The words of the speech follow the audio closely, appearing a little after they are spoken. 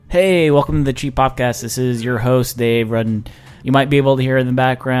Hey, welcome to the Cheap Podcast. This is your host, Dave Rudden. You might be able to hear in the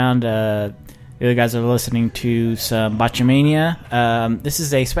background, the other guys are listening to some Botchamania. This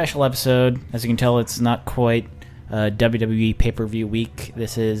is a special episode. As you can tell, it's not quite WWE pay-per-view week.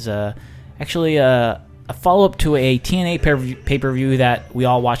 This is actually a follow-up to a TNA pay-per-view that we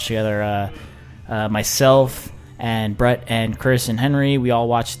all watched together. Myself and Brett and Chris and Henry, we all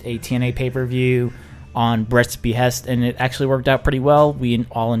watched a TNA pay-per-view on Brett's behest, and it actually worked out pretty well. We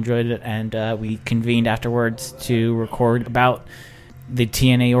all enjoyed it, and we convened afterwards to record about the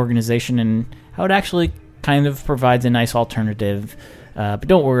TNA organization and how it actually kind of provides a nice alternative. But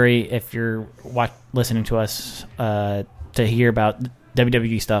don't worry if you're listening to us to hear about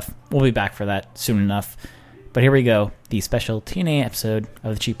WWE stuff. We'll be back for that soon enough. But here we go, the special TNA episode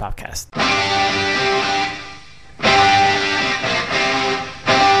of the Cheap Podcast.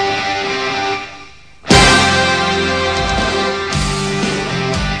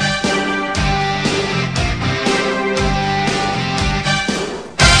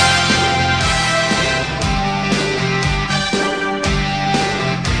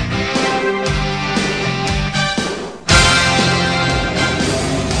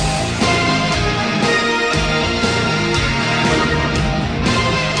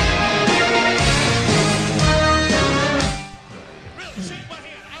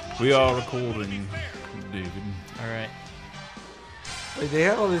 We are recording, David. All right. Wait, they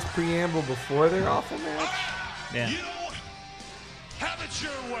had all this preamble before their awful match? Yeah. You have it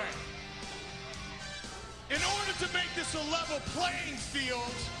your way. In order to make this a level playing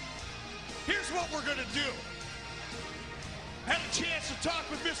field, here's what we're going to do. Had a chance to talk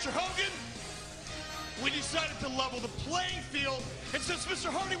with Mr. Hogan. We decided to level the playing field. And since Mr.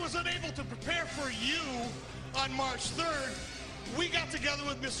 Hardy was unable to prepare for you on March 3rd, we got together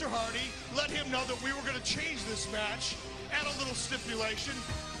with Mr. Hardy, let him know that we were going to change this match, add a little stipulation.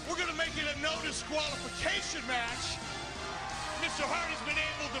 We're going to make it a no disqualification match. Mr. Hardy's been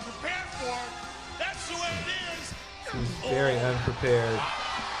able to prepare for. That's the way it is. Very unprepared.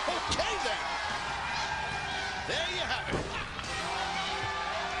 Okay then. There you have it.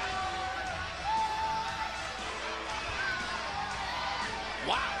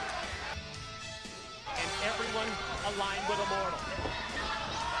 Wow. And everyone aligned with Immortal.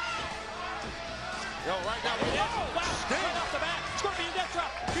 Yo, right now, Wow, right off the bat. It's going to be a death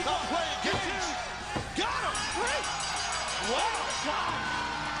drop. He's not one, playing games. Got him. Three. Wow.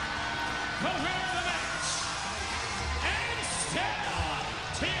 The winner of the match. And still,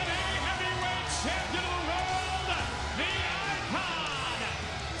 TNA Heavyweight Champion of the World, the Icon,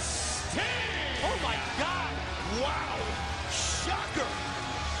 Sting. Oh, my God. wow. Shocker.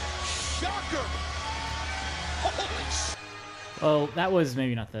 Shocker. Holy sh**. Well, that was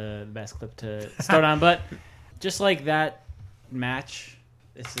maybe not the best clip to start on, but just like that match,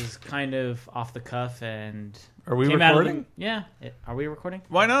 this is kind of off the cuff and... Are we came out of recording? Are we recording?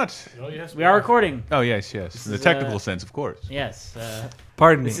 Why not? Oh, yes. We are recording. Oh, yes. In the is, technical sense, of course. Yes.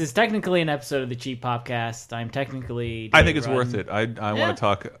 Pardon me. This is technically an episode of the Cheap Podcast. I'm technically... I Dave think it's Rudden. worth it. I Yeah. want to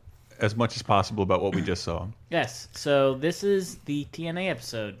talk as much as possible about what we just saw. Yes. So this is the TNA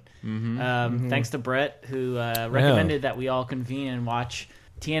episode. Thanks to Brett, who recommended that we all convene and watch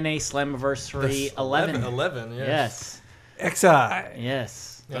TNA Slammiversary 11. 11, Yes. XI.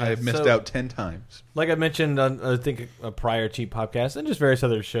 Yes. I've missed out 10 times. Like I mentioned on, I think, a prior Cheap Podcast and just various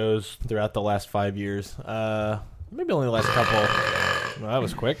other shows throughout the last 5 years. Maybe only the last couple. Well, that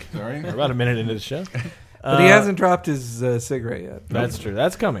was quick. Sorry. We're about a minute into the show. But he hasn't dropped his cigarette yet. That's true.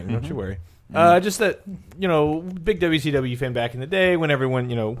 That's coming. Don't you worry. Just that, big WCW fan back in the day when everyone,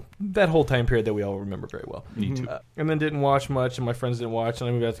 that whole time period that we all remember very well. Me too. And then didn't watch much, and my friends didn't watch, and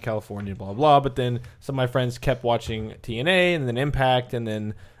I moved out to California, blah, blah. But then some of my friends kept watching TNA, and then Impact, and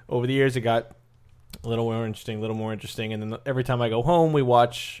then over the years it got a little more interesting, and then every time I go home, we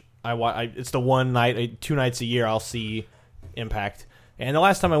watch, it's the one night, 2 nights a year I'll see Impact. And the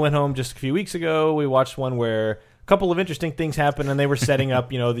last time I went home, just a few weeks ago, we watched one where... couple of interesting things happened, and they were setting up,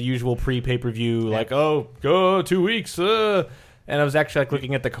 the usual pre-pay-per-view, like, go 2 weeks, and I was actually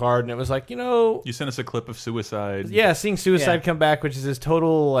looking at the card, and it was like, You sent us a clip of Suicide. yeah, seeing Suicide come back, which is this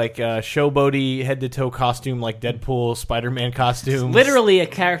total showboaty head-to-toe costume, like Deadpool, Spider-Man costume, Literally a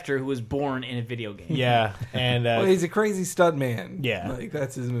character who was born in a video game. yeah, and Well, he's a crazy stunt man. Yeah. Like,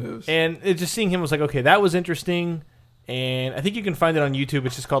 that's his moves. and it just seeing him was like, okay, that was interesting. And I think you can find it on YouTube.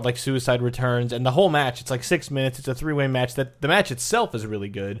 It's just called Suicide Returns, and the whole match, it's 6 minutes. It's a 3-way match. That the match itself is really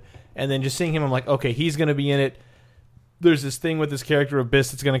good. And then just seeing him, I'm like, okay, he's going to be in it. There's this thing with this character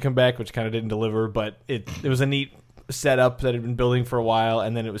Abyss that's going to come back, which kind of didn't deliver, but it was a neat setup that had been building for a while.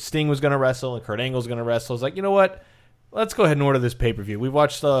 And then it was Sting was going to wrestle and Kurt Angle's going to wrestle. I was like, you know what? let's go ahead and order this pay-per-view. We've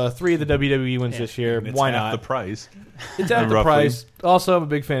watched 3 of the WWE ones this year. And it's Why half not? the price. It's at the Roughly. price. Also, I'm a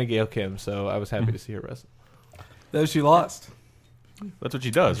big fan of Gail Kim, so I was happy to see her wrestle. Though she lost. That's what she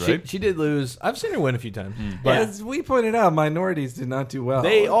does, right? She did lose. I've seen her win a few times. But But as we pointed out, minorities did not do well.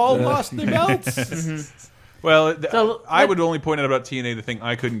 they all Uh, lost their belts. Well, So, I would only point out about TNA the thing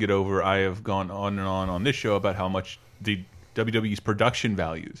I couldn't get over. I have gone on and on this show about how much the WWE's production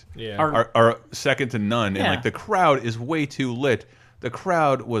values Yeah. are second to none, Yeah. and like the crowd is way too lit. The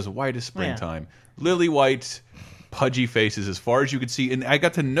crowd was white as springtime, lily white, pudgy faces as far as you could see, and I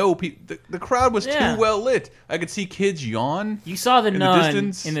got to know people. The crowd was Yeah. too well lit. I could see kids yawn. You saw the In the nun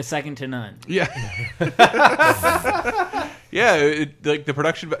distance. in the second to none. Yeah. Yeah, like the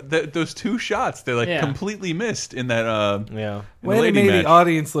production, those 2 shots, they like Yeah. completely missed in that. Yeah. in the Well, it lady made match. the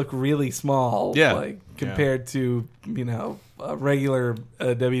audience look really small. Yeah. Like, compared to, a regular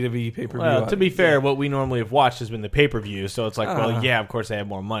WWE pay-per-view. Well, to be audience. fair, what we normally have watched has been the pay-per-view, so it's like, well, yeah, of course they have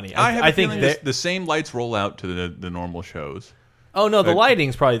more money. I think that the same lights roll out to the normal shows. Oh no, the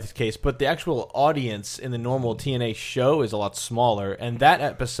lighting's probably the case, but the actual audience in the normal TNA show is a lot smaller, and that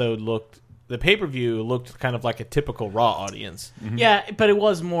episode the pay-per-view looked kind of like a typical Raw audience. Yeah, but it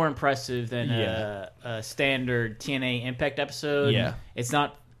was more impressive than Yeah. a standard TNA Impact episode. Yeah. It's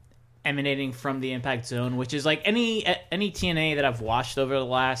not emanating from the Impact Zone, which is like any TNA that I've watched over the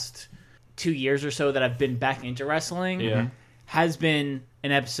last 2 years or so that I've been back into wrestling. Yeah. Has been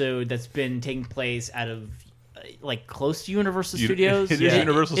an episode that's been taking place out of like close to Universal Studios. It is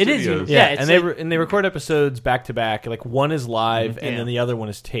Universal It is. Studios. Yeah, and it's they record episodes back to back. Like one is live, and Yeah. then the other one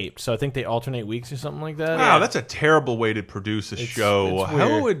is taped. So I think they alternate weeks or something like that. Wow, that's a terrible way to produce a show. it's How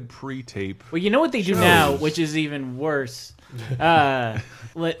weird. would pre-tape? Well, you know what they do now, which is even worse. The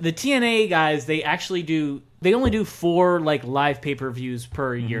TNA guys, they only do 4 like live pay-per-views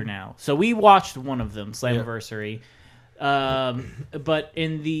per year now. So we watched one of them, Slammiversary. But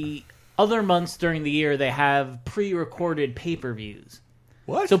in the other months during the year, they have pre-recorded pay-per-views.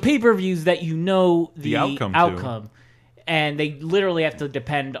 What? So pay-per-views that you know the outcome to. outcome. And they literally have to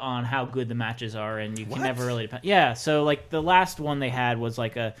depend on how good the matches are, and you can never really depend. Yeah, so like the last one they had was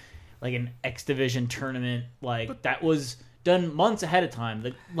like an X Division tournament, that was done months ahead of time.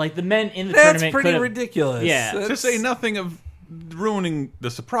 The men in the That's tournament pretty could've- ridiculous. Yeah. That's- to say nothing of ruining the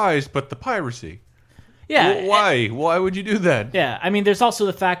surprise, but the piracy. Yeah, Why? Why would you do that? Yeah, I mean, there's also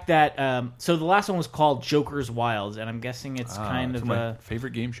the fact that so the last one was called Joker's Wilds, and I'm guessing it's kind It's of my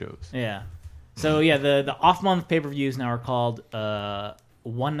favorite game shows. yeah. So yeah, the off-month pay-per-views now are called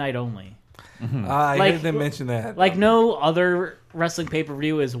One Night Only. I Like- heard them mention that. Like no other wrestling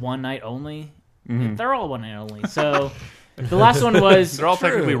pay-per-view is one night only. They're all one night only. So the last one was They're all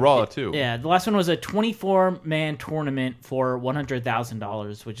technically Raw too. yeah. The last one was a 24-man tournament for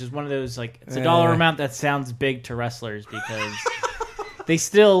 $100,000, which is one of those it's a dollar amount that sounds big to wrestlers because they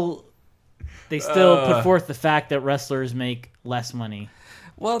still put forth the fact that wrestlers make less money.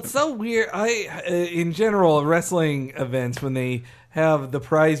 Well, it's so weird. In general, wrestling events when they have the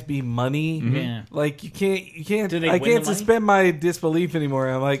prize be money, Yeah. like you can't. Do they I win can't the money? suspend my disbelief anymore.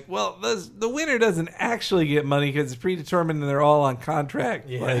 I'm like, well, the winner doesn't actually get money because it's predetermined and they're all on contract.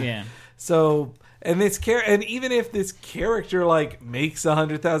 Like, Yeah. So, and and even if this character makes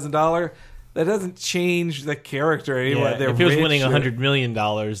 $100,000, that doesn't change the character anyway. Yeah, if he was winning $100 million,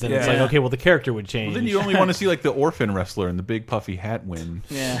 then it's Yeah. like, okay, well, the character would change. Well, then you only want to see the orphan wrestler in the big puffy hat win.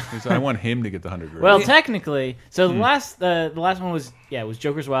 Yeah. 'Cause I want him to get the $100,000. Well, technically, so the last one was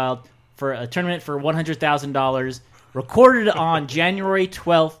Joker's Wild for a tournament for $100,000, recorded on January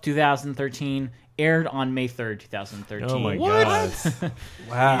 12th, 2013, aired on May 3rd, 2013. Oh my What? god!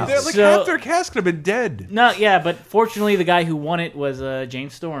 Wow. They're So- half their cast could have been dead. No, yeah, but fortunately, the guy who won it was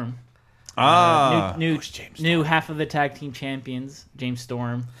James Storm. New half of the tag team champions, James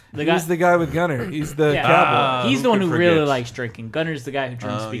Storm. He's the guy with Gunner. He's the Yeah. cowboy. He's who the one could who really forget? likes drinking. Gunner's the guy who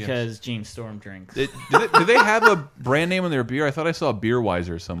drinks Oh, yes. because James Storm drinks. Did they have a brand name on their beer? I thought I saw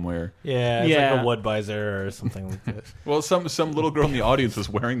Beerweiser somewhere. Yeah, it's Yeah. like a Budweiser or something like that. Well, some little girl in the audience was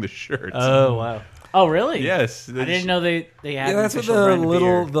wearing the shirt. Oh wow! Oh, really? Yes. I didn't know they had Yeah, an that's what official the brand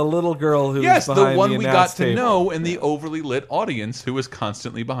of beer. little girl who Yes, was the behind one we got announce to table. know in the overly lit audience who was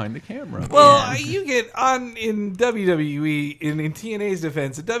constantly behind the camera. Well, you get on in WWE in TNA's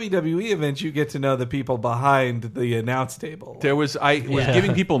defense, at WWE events, you get to know the people behind the announce table. I was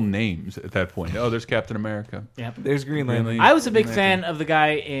giving people names at that point. Oh, there's Captain America. Yep. There's Green Lantern. I was a big fan of the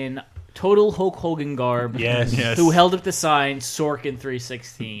guy in total Hulk Hogan garb. Yes. Who held up the sign Sorkin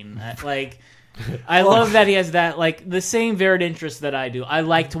 316. I love that he has that, like, the same varied interest that I do. I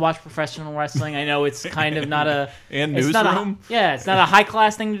like to watch professional wrestling. I know it's kind of not a... And it's not Newsroom? it's not a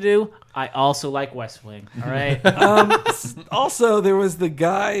high-class thing to do. I also like West Wing, all right? Also, there was the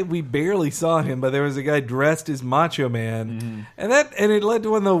guy, we barely saw him, but there was a guy dressed as Macho Man. And it led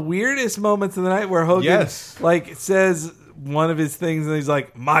to one of the weirdest moments of the night where Hogan Yes. like says one of his things and he's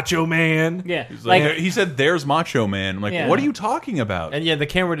like, Macho Man. Yeah. He's Like, like, he said, "There's Macho Man." I'm like, Yeah. what are you talking about? And yeah, the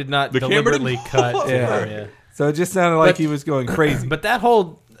camera did not The camera deliberately didn't- cut. to Yeah. her, yeah. So it just sounded like But- he was going crazy. But that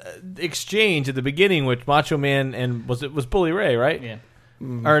whole exchange at the beginning with Macho Man and was Bully Ray, right? yeah.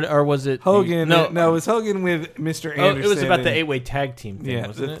 Or was it Hogan, No, no, it was Hogan with Mr. oh, Anderson. it was about the and- 8-way tag team thing, yeah,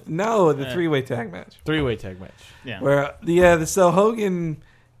 wasn't it? No, the Yeah. 3-way tag match. 3-way tag match. Yeah. Where so Hogan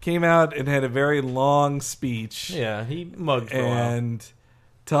came out and had a very long speech Yeah, he mugged for a while. and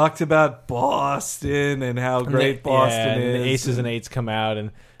talked about Boston and how great Boston and is. the Aces and Eights come out and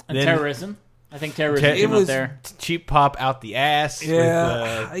And then terrorism. I think terrorism It came was- up there. cheap pop out the ass.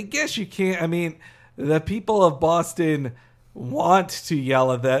 Yeah, with, I guess you can't. I mean, the people of Boston want to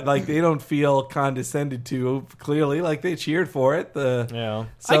yell at that. Like, they don't feel condescended to, clearly. Like, they cheered for it. I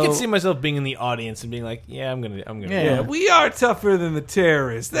So- can see myself being in the audience and being like, "Yeah, I'm gonna." Yeah. Yeah, we are tougher than the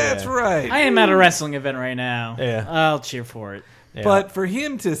terrorists. That's Yeah. right. I am at a wrestling event right now. Yeah. I'll cheer for it. Yeah. But for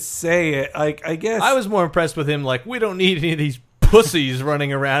him to say it, like, I guess I was more impressed with him. Like, we don't need any of these pussies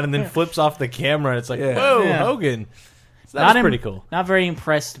running around, and then flips off the camera. And it's like, Yeah. whoa, Yeah. Hogan. So that was pretty cool. Not very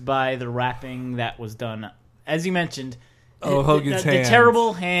impressed by the rapping that was done. As you mentioned, Hogan's the hand.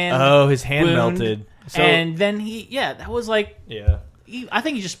 terrible hand. Oh, his hand wound, melted. So and then that was like, yeah. I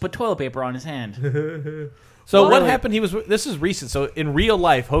think he just put toilet paper on his hand. So Well, what really- happened? This is recent. So in real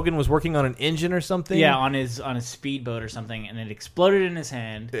life, Hogan was working on an engine or something. Yeah, on his speedboat or something, and it exploded in his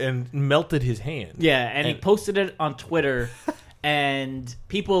hand. and melted his hand. Yeah, and he And- posted it on Twitter, and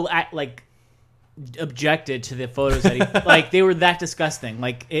people objected to the photos that he like. They were that disgusting.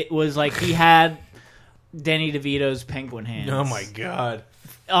 Like, it was like he had Danny DeVito's penguin hands. Oh my god!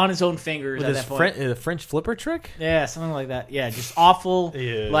 On his own fingers With at his that point. the French flipper trick. Yeah, something like that. Yeah, just awful,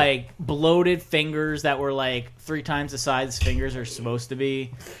 Yeah. like bloated fingers that were like 3 times the size his fingers are supposed to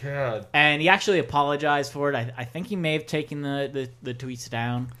be. God. And he actually apologized for it. I think he may have taken the tweets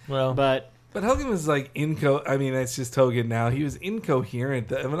down. Well, But Hogan was like I mean, that's just Hogan now. He was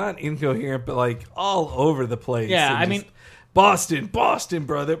incoherent. I mean, not incoherent, but like all over the place. Yeah, And I just, mean- Boston,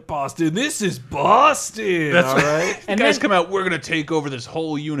 brother, Boston. This is Boston. All right. and guys then- come out, we're going to take over this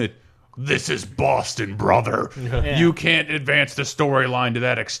whole unit. This is Boston, brother. Yeah. You can't advance the storyline to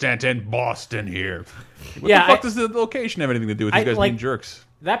that extent in Boston here. What Yeah, the fuck I- does the location have anything to do with you I- guys like- being jerks?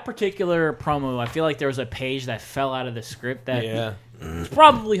 that particular promo, I feel like there was a page that fell out of the script that yeah. it's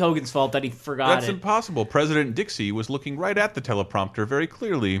probably Hogan's fault that he forgot That's it. impossible. President Dixie was looking right at the teleprompter very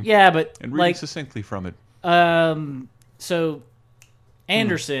clearly Yeah, but and reading like succinctly from it. so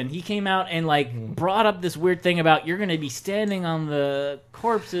Anderson, he came out and like brought up this weird thing about you're going to be standing on the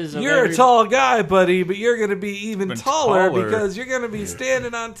corpses of You're every- a tall guy, buddy, but you're going to be even Even taller taller. because you're going to be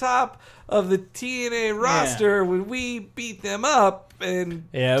standing on top of the TNA roster when we beat them up and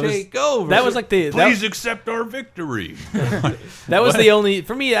Yeah, it was- take over. That was like Please accept our victory. that was the only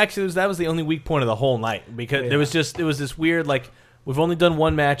for me. Actually, that was the only weak point of the whole night because there was this weird like we've only done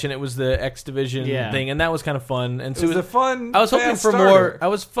one match and it was the X Division Yeah. thing and that was kind of fun and so It was a fun. I was hoping fast for starter.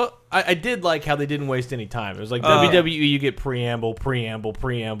 more. I did like how they didn't waste any time. It was like Uh, WWE. You get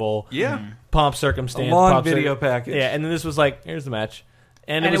preamble, Yeah. pomp, circumstance, A long pomp, video package. Yeah, and then this was like here's the match,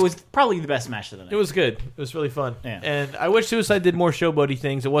 and it was probably the best match of the night. It was good. It was really fun. Yeah. And I wish Suicide did more showboaty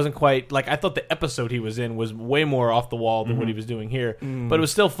things. It wasn't quite like I thought the episode he was in was way more off the wall than what he was doing here. But it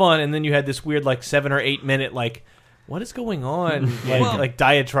was still fun. And then you had this weird like 7 or 8 minute like what is going on like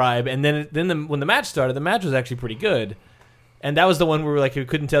diatribe. And then when the match started, the match was actually pretty good. And that was the one where we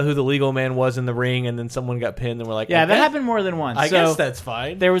couldn't tell who the legal man was in the ring, and then someone got pinned, and we're like, yeah, okay, that happened more than once. I So guess that's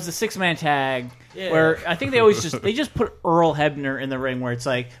fine. there was a 6-man tag Yeah. where I think they always just put Earl Hebner in the ring where it's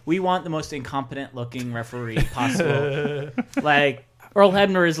like we want the most incompetent looking referee possible. Like Earl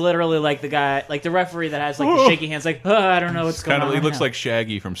Hebner is literally like the guy, like the referee that has like the shaky hands, like I don't know what's going Kind of, on. he looks now." like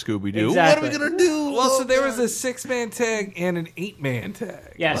Shaggy from Scooby Doo. Exactly. What are we gonna do? Well, so there was a 6-man tag and an 8-man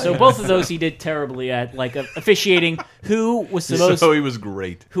tag. Yeah, so both of those he did terribly at, like officiating. Who was supposed? So he was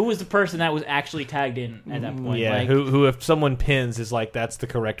great. Who was the person that was actually tagged in at that point? Yeah, Like, who if someone pins is like that's the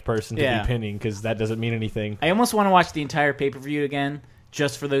correct person to Yeah. be pinning because that doesn't mean anything. I almost want to watch the entire pay-per-view again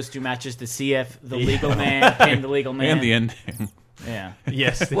just for those 2 matches to see if the legal man pinned the legal man. And the ending. Yeah.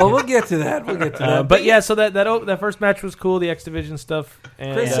 Yes. Well, we'll get to that. We'll get to that. but yeah, so that first match was cool. The X Division stuff.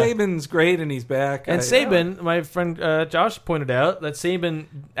 And, Chris Sabin's great, and he's back. And Sabin, my friend Josh pointed out that Sabin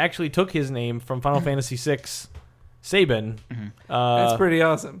actually took his name from Final Fantasy VI. Sabin. That's pretty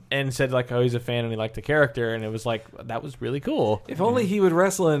awesome. And said like, oh, he's a fan and he liked the character, and it was like that was really cool. If only he would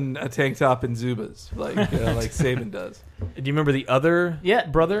wrestle in a tank top and Zubas like Sabin does. Do you remember the other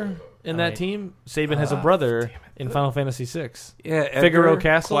brother in that Right. team? Sabin has a brother in Final Fantasy VI. Yeah, Edgar. Figaro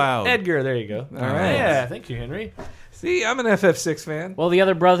Castle. Cloud. Edgar, there you go. All right. Yeah, thank you, Henry. See, I'm an FF6 fan. Well, the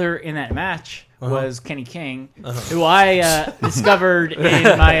other brother in that match was Kenny King, who I discovered in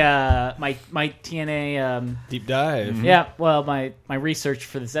my my TNA. Deep dive. Yeah, well, my research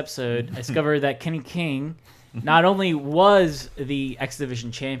for this episode, I discovered that Kenny King not only was the X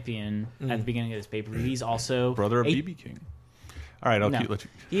Division champion at the beginning of this pay per view, he's also Brother of a- BB King. All right, I'll No. let you.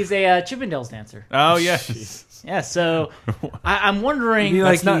 He's a Chippendales dancer. Oh yes. Yeah, so I'm wondering. Be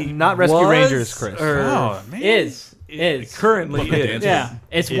That's like not he Rescue was, Rangers, Chris. or Oh man. is currently Look at is. the yeah,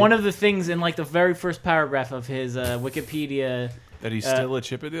 it's one of the things in like the very first paragraph of his Wikipedia. That he's still a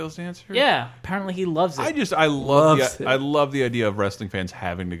Chippendales dancer. Yeah, apparently he loves it. I love Loves it. I love the idea of wrestling fans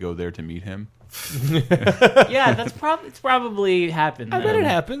having to go there to meet him. Yeah, it's probably happened. I bet though. it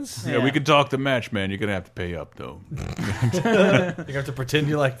happens. Yeah, we can talk the match, man. You're gonna have to pay up though. You have to pretend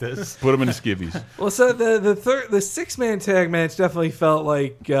you like this. Put him in the skivvies. Well, so the 6-man tag match definitely felt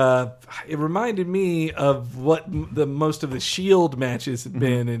like it reminded me of what the most of the Shield matches have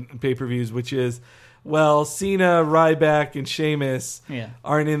been in pay-per-views, which is, well, Cena, Ryback, and Sheamus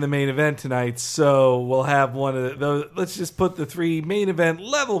aren't in the main event tonight, so we'll have one of those. Let's just put the 3 main event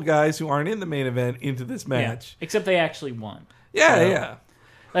level guys who aren't in the main event into this Yeah, match. except they actually won. Yeah.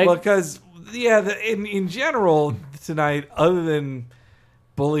 Like, Well, because in general tonight, other than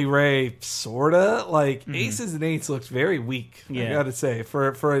Bully Ray, sorta like Aces and Eights looks very weak. I Yeah. gotta say,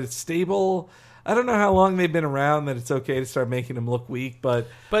 for a stable. I don't know how long they've been around that it's okay to start making them look weak, but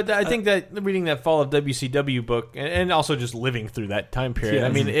I think that reading that Fall of WCW book and also just living through that time period, Yes. I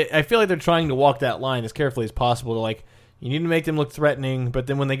mean, I feel like they're trying to walk that line as carefully as possible to like, you need to make them look threatening, but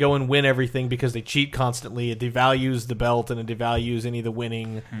then when they go and win everything because they cheat constantly, it devalues the belt and it devalues any of the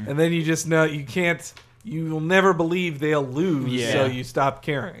winning. and then you just know you can't. You will never believe they'll lose, Yeah. so you stop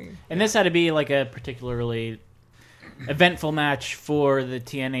caring. and this had to be like a particularly eventful match for the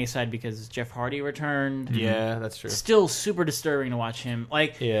TNA side because Jeff Hardy returned. Yeah, that's true. Still super disturbing to watch him.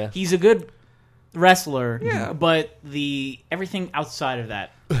 Like, Yeah. he's a good wrestler, Yeah. but everything outside of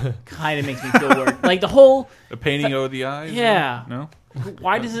that kind of makes me feel weird. Like the whole, A painting over the eyes. Yeah. No.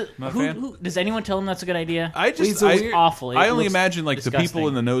 why does it? Not a fan? Who does anyone tell him that's a good idea? I just It's a It's weird- awful. It I only looks imagine like the disgusting. people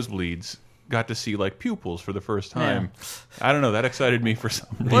in the nosebleeds got to see like pupils for the first time. I don't know. That excited me for some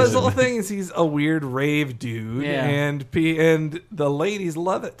reason. Well, his whole thing is he's a weird rave dude, Yeah. and the ladies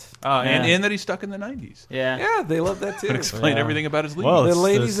love it. And that he's stuck in the 90s. Yeah. Yeah, they love that too. Could explain everything about his league. Well, The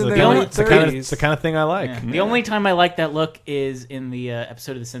ladies in the their kind late of- the kind of- 30s. the kind of thing I like. Yeah. The only time I like that look is in the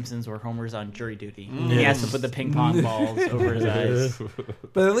episode of The Simpsons where Homer's on jury duty. And he has to put the ping pong balls over his eyes.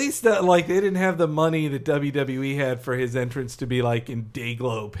 But at least they didn't have the money that WWE had for his entrance to be like in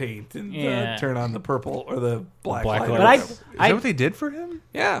Dayglow paint and Yeah. turn on the purple or the black light. light. or But I, whatever. Is that what they did for him?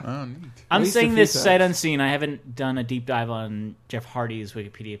 yeah. Oh, neat. I'm At least a saying few this times. sight unseen. I haven't done a deep dive on Jeff Hardy's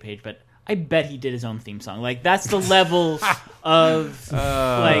Wikipedia page, but I bet he did his own theme song. Like that's the level of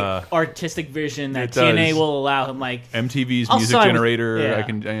like artistic vision that It does. TNA will allow him. Like MTV's I'll music sign with- generator. yeah. I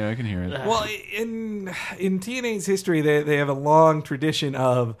can hear it. Well, in TNA's history, they have a long tradition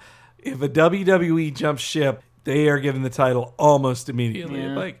of if a WWE jumps ship, they are given the title almost immediately.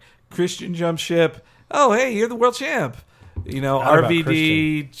 Yeah. Like Christian jumps ship. Oh, hey, you're the world champ. You know, How about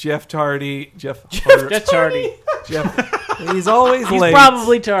RVD, Jeff Hardy, Jeff Hardy. he's always He's late.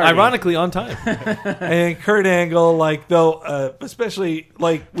 probably Tardy. Ironically, on time. And Kurt Angle, like though, especially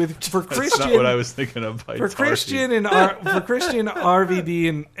like for That's Christian, not what I was thinking of. By for Tardy. Christian and for Christian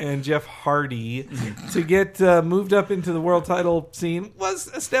RVD and Jeff Hardy to get moved up into the world title scene was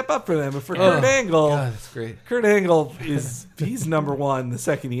a step up for them. But for Kurt Angle, God, that's great. Kurt Angle he's number one the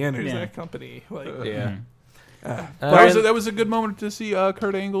second he enters Yeah. that company. Like, Yeah. That was a good moment to see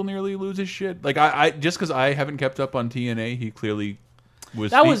Kurt Angle nearly lose his shit. Like I just because I haven't kept up on TNA, he clearly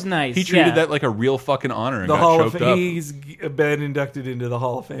was. That was nice, He treated yeah. that like a real fucking honor and the got Hall of choked up. He's been inducted into the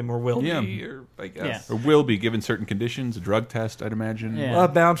Hall of Fame, or will Yeah. be, or I guess. Or will be given certain conditions, a drug test, I'd imagine. Yeah.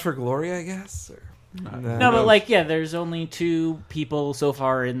 Bound for Glory, I guess. Or, No, but like, yeah, there's only 2 people so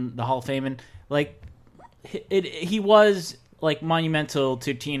far in the Hall of Fame, and like, he was like monumental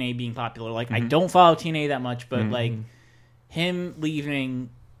to TNA being popular. Like, I don't follow TNA that much, but like, him leaving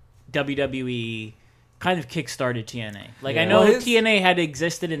WWE kind of kickstarted TNA. Like, I Yeah. know Well, his- TNA had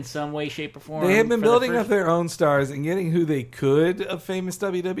existed in some way, shape, or form. They had been for the building first- up their own stars and getting who they could of famous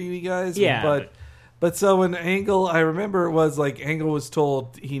WWE guys. Yeah. But so when Angle, I remember it was like Angle was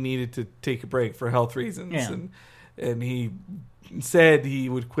told he needed to take a break for health reasons, Yeah. and he said he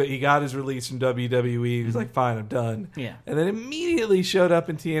would quit. He got his release from WWE. He was like, "Fine, I'm done." Yeah. And then immediately showed up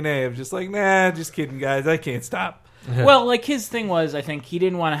in TNA. of just like, "Nah, just kidding, guys. I can't stop." Well, like, his thing was, I think he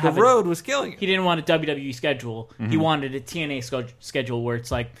didn't want to The have road was killing him. he didn't want a WWE schedule. He wanted a TNA schedule where it's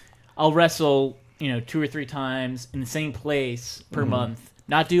like, I'll wrestle, 2 or 3 times in the same place per month.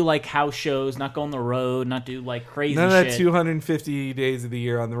 Not do like house shows, not go on the road, not do like crazy None of shit. that 250 days of the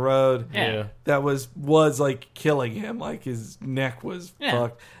year on the road. Yeah. That was like killing him. Like his neck was Yeah.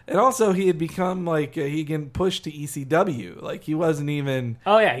 fucked. And also he had become like he getting pushed to ECW. Like he wasn't even.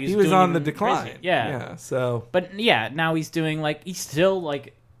 Oh yeah, He was doing on the even decline. crazy. Yeah. Yeah. So But yeah, now he's doing like he's still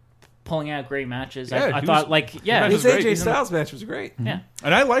like pulling out great matches. Yeah, I he thought was- like yeah, matches his great. AJ He's in the- Styles match was great. yeah.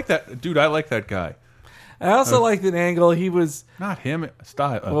 And I like that dude. I like that guy. I also like that Angle. He was. Not him.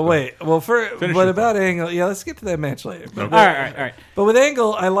 Style. Well, wait. Well, Finish but your about Angle, yeah. Let's get to that match later. But, All right. But with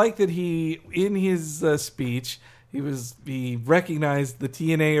Angle, I like that he, in his speech, he recognized the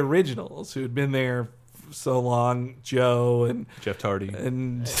TNA originals who had been there so long, Joe and Jeff Tardy.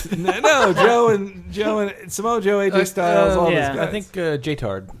 no, Joe and Samoa Joe, AJ Styles, all yeah, those guys. I think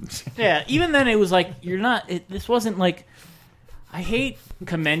J-Tard. Yeah, even then it was like you're not. This wasn't like. I hate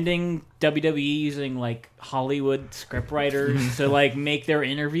commending WWE using like Hollywood scriptwriters to like make their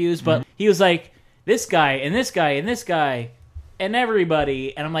interviews, but he was like this guy and this guy and this guy and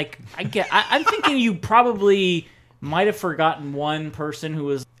everybody, and I'm like, I'm thinking you probably might have forgotten one person who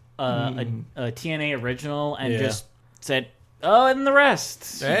was a TNA original and Yeah. just said, oh, and the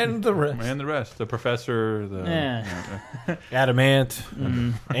rest. And the rest. And the rest. The professor. Yeah. Adamant.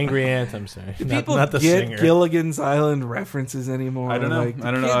 Angry Ant, I'm sorry. Do Not, people not the get singer. Gilligan's Island references anymore? I don't know. Like, do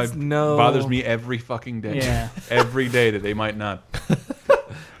I don't know. kids It know. bothers me every fucking day. Yeah. Every day that they might not.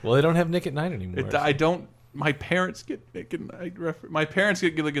 Well, they don't have Nick at Night anymore. I don't. My parents get Nick and Night my parents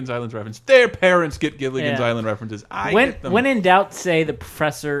get Gilligan's Island reference. Their parents get Gilligan's Yeah. Island references. I when get them. when in doubt, say the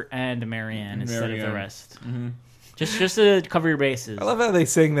professor and Marianne instead of the Marianne. rest. Just to cover your bases. I love how they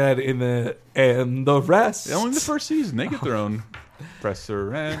sing that in the and the rest. Only the first season they get their own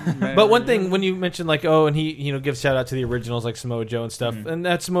professor. And But one thing, when you mentioned like, oh, and he gives shout out to the originals like Samoa Joe and stuff, and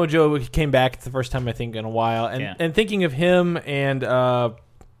that Samoa Joe came back the first time I think in a while, and Yeah. and thinking of him and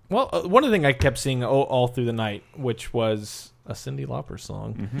one of the things I kept seeing all through the night, which was a Cyndi Lauper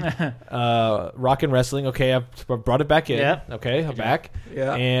song, Rock and Wrestling. Okay, I've brought it back in. Yep. Okay, I'm back.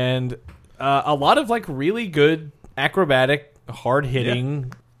 Yeah. And a lot of like really good acrobatic, hard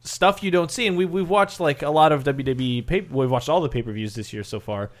hitting. Stuff you don't see, and we've watched like a lot of WWE. We've watched all the pay-per-views this year so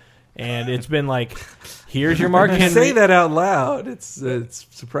far, and it's been like, here's your Mark You Henry. say that out loud. It's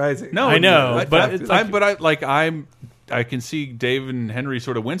surprising. No, I know, but it's like- I can see Dave and Henry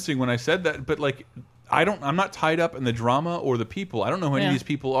sort of wincing when I said that, but like I'm not tied up in the drama or the people. I don't know who any of Yeah. these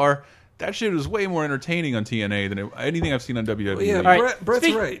people are. That shit was way more entertaining on TNA than anything I've seen on WWE. Well, yeah, All right.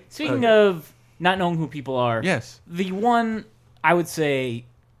 Brett's right. Speaking of not knowing who people are, Yes, the one I would say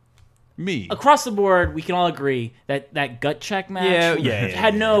me. across the board, we can all agree that gut check match Yeah,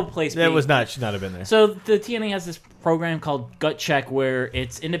 had no place. that being. should not have been there. So the TNA has this program called Gut Check where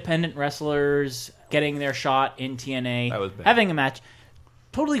it's independent wrestlers getting their shot in TNA, That was bad. having a match.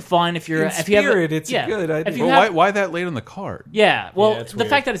 Totally fine if you're In if you have spirit, a, it's a good idea. If you Well, have, why that late on the card? yeah, well, Yeah, it's the weird.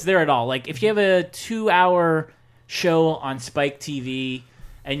 fact that it's there at all, like if you have a 2-hour show on Spike TV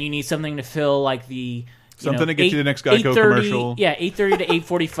and you need something to fill like the Something to get you the next Geico 8:30 commercial. Yeah, 8:30 to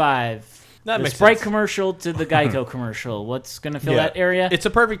 8:45. That the makes Sprite sense. commercial to the Geico commercial. What's going to fill Yeah. that area? It's a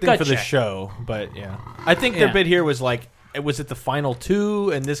perfect thing Gut for the check. show, but yeah, I think Yeah. their bit here was like, it was at the final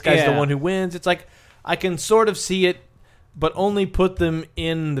two, and this guy's the Yeah. one who wins. It's like I can sort of see it, but only put them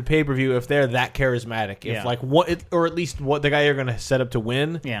in the pay per view if they're that charismatic. If Yeah. like or at least what the guy you're going to set up to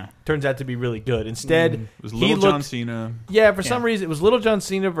win, Yeah. turns out to be really good. Instead, It was he Little looked, John Cena. Yeah, for some reason, it was Little John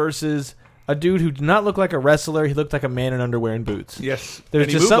Cena versus a dude who did not look like a wrestler. He looked like a man in underwear and boots. Yes, There's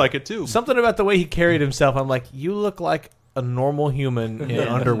and he just moved some- like it too. Something about the way he carried himself. I'm like, you look like a normal human in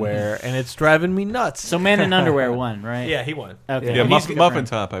underwear, and it's driving me nuts. So Man in Underwear won, right? Yeah, he won. Okay. Yeah, And Muffin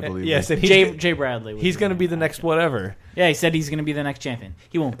Top, I believe. Yes, and Jay Bradley. was he's going to the be the winner. next whatever. Yeah, he said he's going to be the next champion.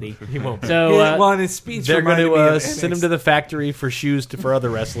 He won't be. He won't. So well, in his speech, They're going reminded me to of send him NXT. to the factory for shoes for other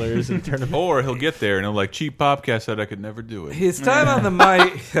wrestlers and turn him. Or he'll get there and he'll like, Cheap Popcast said I could never do it. His time on the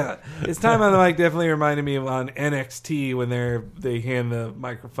mic, his time on the mic definitely reminded me of on NXT when they hand the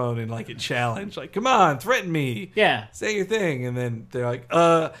microphone in like a challenge, like "Come on, threaten me, yeah, say your thing," and then they're like,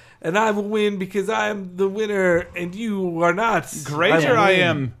 "And I will win because I am the winner, and you are not. Greater I win."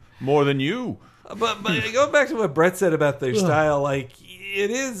 am more than you. But going back to what Brett said about their style, like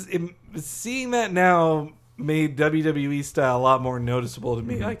seeing that now made WWE style a lot more noticeable to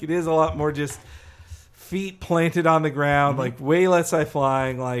me. Like it is a lot more just feet planted on the ground, like way less high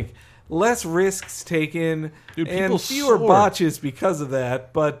flying, like less risks taken, Dude, and people fewer soar. botches because of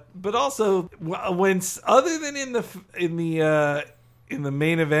that. But also when other than in the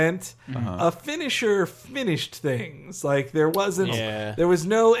main event, a finisher finished things. Like there was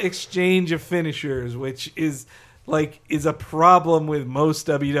no exchange of finishers, which is a problem with most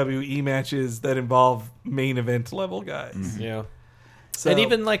WWE matches that involve main event level guys. Yeah. So, And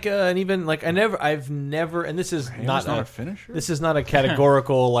even I've never, and this is not not a finisher? This is not a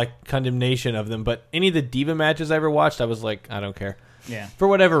categorical like condemnation of them, but any of the Diva matches I ever watched, I was like, I don't care. Yeah. For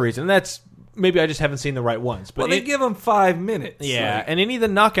whatever reason. That's maybe I just haven't seen the right ones. But they give them 5 minutes. yeah, Like, and any of the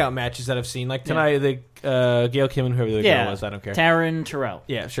knockout matches that I've seen, like tonight, Gail Kim and whoever the girl was, I don't care. Taryn Terrell.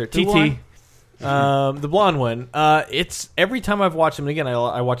 Yeah, sure. The TT. blonde? The blonde one. It's every time I've watched them, and again,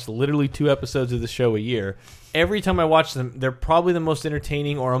 I watch literally 2 episodes of the show a year. Every time I watch them, they're probably the most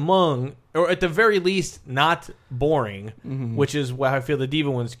entertaining or at the very least, not boring, which is how I feel the Diva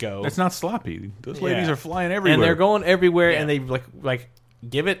ones go. It's not sloppy. Those ladies Yeah. are flying everywhere. And they're going everywhere, Yeah. and they like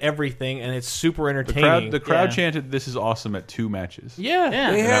give it everything, and it's super entertaining. The crowd Yeah. chanted, "This is awesome" at 2 matches. yeah.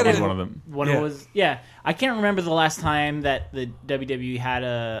 Yeah. They And had that was it- one of them. I can't remember the last time that the WWE had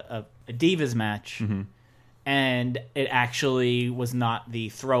a Divas match, and it actually was not the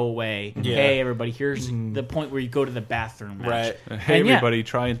throwaway. Yeah. Hey, everybody, here's the point where you go to the bathroom match. Right. Hey, And yeah. everybody,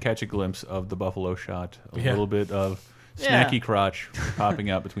 try and catch a glimpse of the Buffalo shot. A Yeah. little bit of Yeah. snacky crotch popping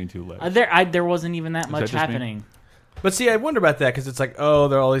out between 2 legs. There wasn't even that much that just me? happening. But see, I wonder about that because it's like,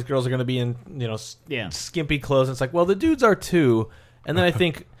 oh, all these girls are going to be in, Yeah. skimpy clothes. And it's like, well, the dudes are too. And then I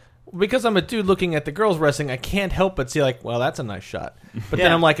think, because I'm a dude looking at the girls wrestling, I can't help but see like, well, that's a nice shot. But then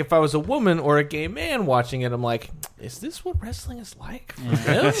Yeah. I'm like, if I was a woman or a gay man watching it, I'm like, is this what wrestling is like for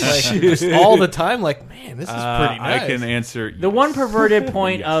them? Like, just all the time, like, man, this is pretty nice. I can answer. The one perverted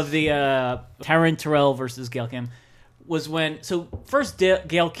point Yes. of the Taryn Terrell versus Gail Kim was when first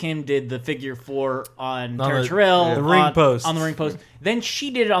Gail Kim did the figure 4 on Taryn the- Terrell the ring post. on the ring post. Then she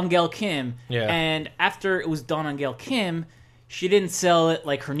did it on Gail Kim. Yeah. And after it was done on Gail Kim, she didn't sell it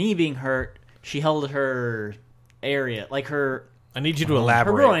like her knee being hurt. She held her area, like her I need you to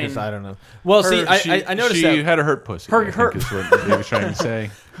elaborate groin. because I don't know. Well, see, I noticed she that. had a hurt pussy. Her- I think is what he was trying to say.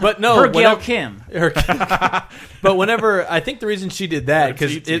 But no, her Gail whenever- Kim. But whenever I think the reason she did that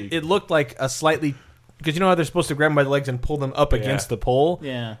because TT. it looked like a slightly because you know how they're supposed to grab them by the legs and pull them up against the pole.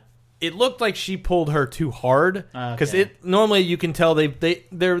 Yeah. It looked like she pulled her too hard because Okay. it normally you can tell they've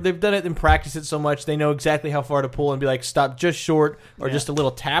done it and practiced it so much they know exactly how far to pull and be like stop just short or just a little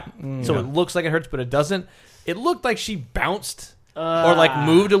tap so it looks like it hurts but it doesn't. It looked like she bounced or like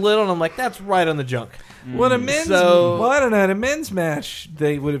moved a little and I'm like that's right on the junk. When a men's, So- I don't know, in a men's match,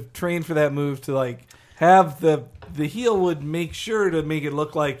 they would have trained for that move to like have the heel would make sure to make it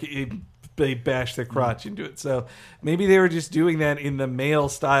look like they bashed their crotch into it. So maybe they were just doing that in the male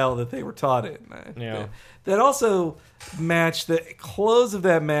style that they were taught it. Yeah. That also match, the close of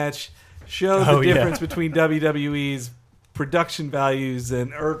that match showed Oh, the yeah. difference between WWE's production values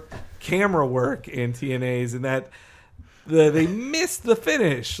and camera work in TNA's, and that they missed the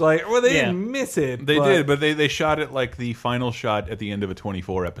finish. Like, well, they didn't miss it. They did, but they shot it like the final shot at the end of a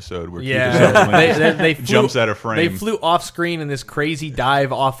 24 episode where Keith Yeah, Sutherland they flew, jumps out of frame. They flew off screen in this crazy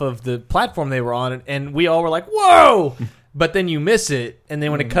dive off of the platform they were on, and we all were like, "Whoa!" But then you miss it, and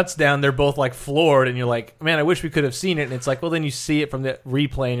then when it cuts down, they're both like floored, and you're like, "Man, I wish we could have seen it." And it's like, well, then you see it from the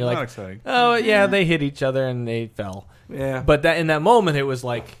replay, and you're Not like, exciting. "Oh yeah, they hit each other and they fell." Yeah. But that in that moment, it was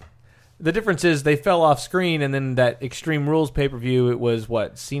like. The difference is they fell off screen, and then that Extreme Rules pay-per-view, it was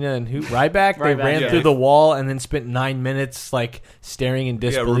what Cena and Ryback. They Ryback, ran yeah. through the wall and then spent 9 minutes like staring in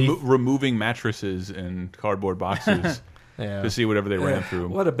disbelief. removing mattresses and cardboard boxes Yeah. to see whatever they ran through.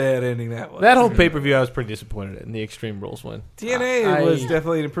 What a bad ending that was. That whole pay-per-view, I was pretty disappointed in the Extreme Rules one. TNA I- was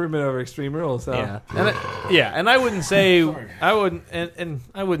definitely an improvement over Extreme Rules. So. Yeah, and I wouldn't say I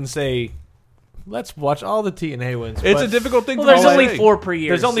wouldn't say let's watch all the TNA ones. It's but a difficult thing Well, to there's say. only 4 per year.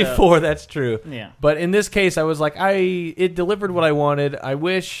 There's only so- 4. That's true. Yeah. But in this case, I was like, it delivered what I wanted. I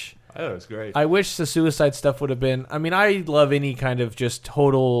wish I thought it was great. the Suicide stuff would have been. I mean, I love any kind of just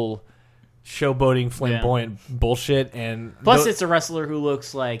total showboating, flamboyant bullshit. And Plus, it's a wrestler who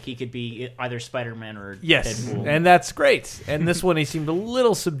looks like he could be either Spider-Man or Deadpool. and that's great. And this one, he seemed a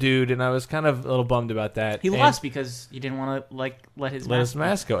little subdued, and I was kind of a little bummed about that. He And lost because you didn't want to let his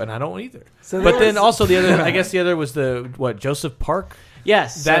mask go, and I don't either. So But there then was- also the other, I guess the other was Joseph Park.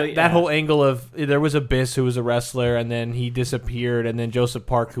 Yes, That whole angle of there was Abyss who was a wrestler and then he disappeared, and then Joseph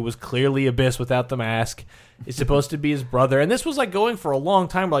Park, who was clearly Abyss without the mask, is supposed to be his brother. And this was like going for a long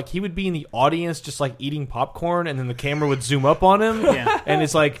time. Like he would be in the audience just like eating popcorn, and then the camera would zoom up on him. Yeah. And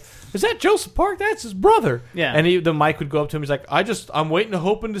it's like, is that Joseph Park? That's his brother. Yeah. And the mic would go up to him. He's like, I'm waiting,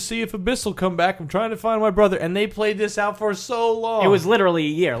 hoping to see if Abyss will come back. I'm trying to find my brother. And they played this out for so long. It was literally a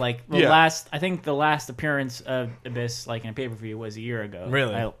year. Like Yeah. I think the last appearance of Abyss, like in a pay-per-view, was a year ago.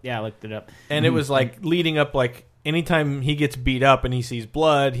 Really? I looked it up. And it was like leading up, like anytime he gets beat up and he sees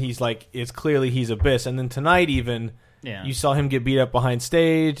blood, he's like, it's clearly he's Abyss. And then tonight even, you saw him get beat up behind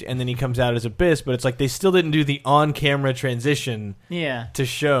stage, and then he comes out as Abyss, but it's like they still didn't do the on-camera transition to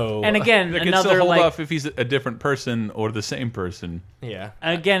show. And again, They can another still hold like off if he's a different person or the same person. yeah.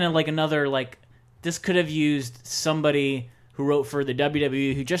 again, like another like this could have used somebody who wrote for the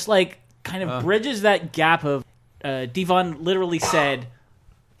WWE who just like kind of bridges that gap of Devon literally said,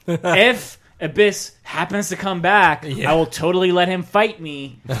 if Abyss happens to come back, I will totally let him fight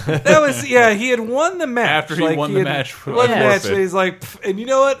me. That was he had won the match. After he won the had match for won the match, forfeit. and he's like, "Pff," and you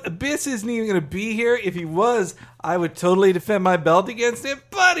know what? Abyss isn't even going to be here. If he was, I would totally defend my belt against him.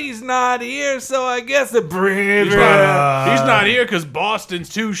 But he's not here, so I guess the bring it back. He's not here because Boston's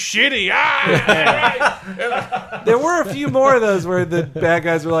too shitty. There were a few more of those where the bad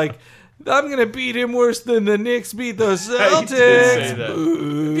guys were like, I'm going to beat him worse than the Knicks beat the He Celtics. did say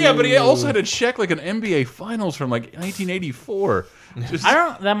that. Yeah, but he also had to check like an NBA Finals from like 1984. Just,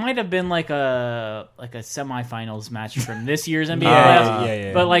 That might have been like a semifinals match from this year's NBA Yeah, playoffs.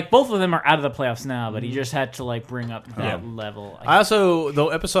 yeah. But like both of them are out of the playoffs now. But he just had to like bring up that level. I also, the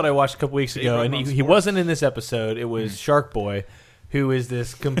episode I watched a couple weeks ago, and he Sports. wasn't in this episode, it was Shark Boy, who is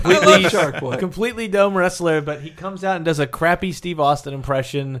this I completely love Shark Boy. completely dumb wrestler, but he comes out and does a crappy Steve Austin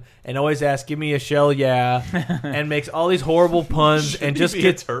impression and always asks, "Give me a shell, yeah," and makes all these horrible puns and just Be a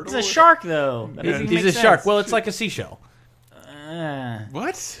gets. turtle? He's a shark though. That doesn't He's make a shark. sense. Well, it's like a seashell. What?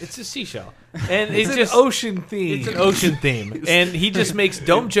 It's a seashell, and It's it's an just ocean theme. it's an ocean theme, and he just makes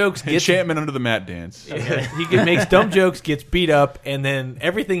dumb jokes. Gets Enchantment under the mat dance. he makes dumb jokes, gets beat up, and then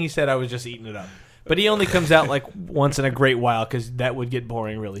everything he said, I was just eating it up. But he only comes out like once in a great while because that would get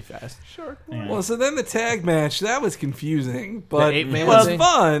boring really fast. Well, so then the tag match, that was confusing, but it 8-man was thing? that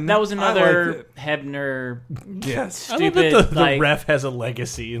fun. was I another liked Hebner. it. Yes. I love Stupid. that the like, ref has a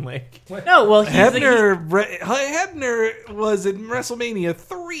legacy and like. no, well, he's Hebner was in WrestleMania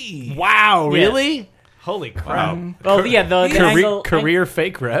 3. Wow, Yeah. really? Holy crap! well, yeah, the angle, Career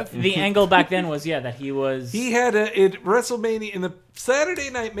fake ref. The angle back then was that he was. He had in WrestleMania in the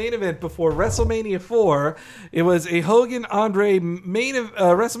Saturday night main event before WrestleMania 4. It was a Hogan Andre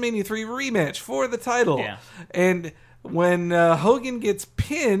WrestleMania 3 rematch for the title. Yeah. And when Hogan gets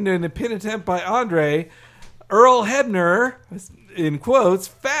pinned in a pin attempt by Andre, Earl Hebner, in quotes,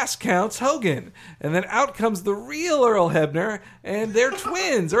 fast counts Hogan. And then out comes the real Earl Hebner, and they're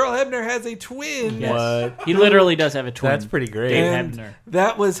twins. Earl Hebner has a twin. Yes. He literally does have a twin. That's pretty great. Dave And Hebner.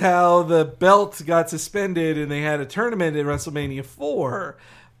 that was how the belt got suspended, and they had a tournament in WrestleMania 4.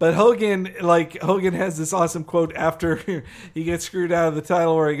 But Hogan has this awesome quote after he gets screwed out of the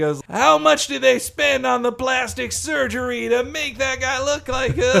title where he goes, "How much did they spend on the plastic surgery to make that guy look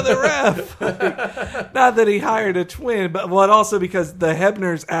like the ref?" Not that he hired a twin, but also because the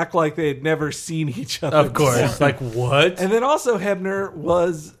Hebners act like they had never seen each other. Of course, before. like what? And then also Hebner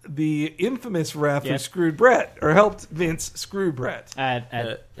was the infamous ref who Yep. screwed Brett, or helped Vince screw Brett.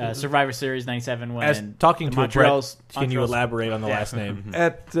 At Survivor Series '97 when As talking the to a Montreal's- Brett, can you Montreal's- elaborate on the Yeah. last name?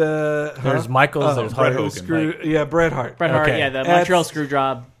 At There's Michaels, there's Bret Hart. Hogan. Bret Hart. Bret Hart, Okay. yeah, the At- Montreal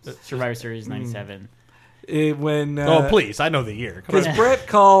Screwjob Survivor Series '97. When Oh, please! I know the year. Come because on. Brett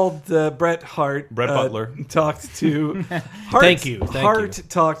called Bret Hart. Bret Butler. Talked to Hart. Thank you. Hart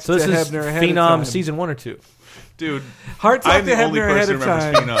talked So to this is Hebner ahead of Phenom time. season 1 or 2. Dude, Hart talked I'm to the only Hebner ahead person of who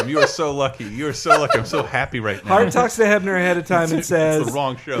remembers time. Phenom. You are so lucky. You are so lucky. I'm so happy right now. Hart talks to Hebner ahead of time and says, the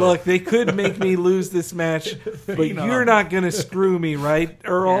wrong show. "Look, they could make me lose this match, but you're not going to screw me, right,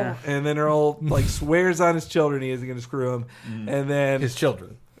 Earl?" Yeah. And then Earl swears on his children he isn't going to screw him. And then His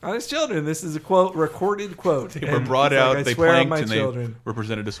children. on his children, this is a quote, recorded quote. They were brought out, I they swear on planked, my and children. they were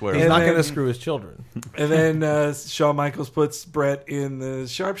presented to swear. He's And not going to then- screw his children. And then Shawn Michaels puts Brett in the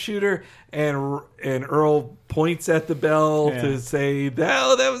sharpshooter, and Earl points at the bell to say,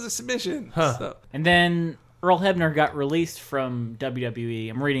 "No, that was a submission." So, And then Earl Hebner got released from WWE.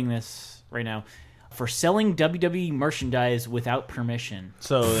 I'm reading this right now for selling WWE merchandise without permission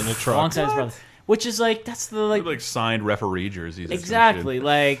So in a truck. alongside his brother, which is like that's the like signed referee jerseys. and some exactly shit.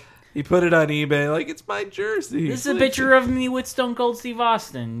 like He put it on eBay like it's my jersey. this is a picture of me with Stone Cold Steve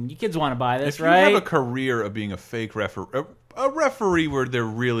Austin. You kids want to buy this, If you right? have a career of being a fake referee, a referee where there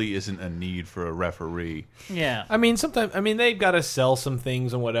really isn't a need for a referee. Yeah. I mean, sometimes they've got to sell some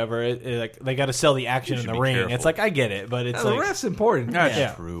things and whatever. Like they got to sell the action You in should the be ring. careful. It's like I get it, but it's the like ref's important. That's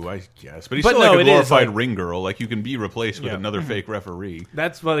Yeah. true, I guess. But he's But still no, like a it is, glorified like- ring girl. Like you can be replaced with Yeah. another fake referee.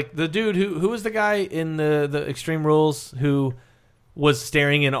 that's what, like the dude who was the guy in the Extreme Rules who was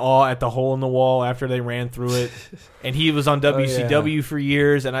staring in awe at the hole in the wall after they ran through it, and he was on WCW for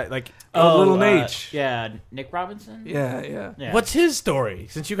years. And I like, Little Nate. Yeah, Nick Robinson. Yeah. Yeah. what's his story?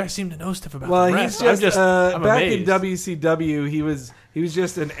 Since you guys seem to know stuff about Well, the he's rest, just, I'm back amazed. in WCW. He was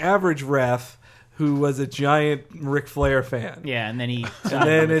just an average ref who was a giant Ric Flair fan. Yeah, and then he. And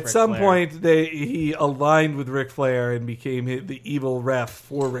then at some point, he aligned with Ric Flair and became the evil ref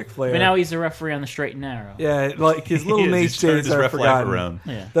for Ric Flair. But now he's a referee on the Straight and Narrow. yeah, like his little He is. Nate He's turned days his are ref life forgotten. around.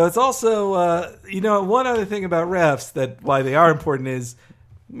 Yeah. Though it's also, one other thing about refs that why they are important is,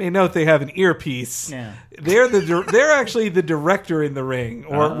 you may note they have an earpiece. Yeah. They're actually the director in the ring,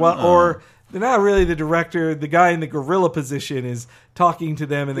 or they're not really the director. The guy in the gorilla position is talking to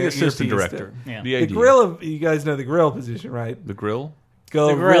them in The their assistant earpiece. director. Yeah. The AD. gorilla, you guys know the gorilla position, right? The grill?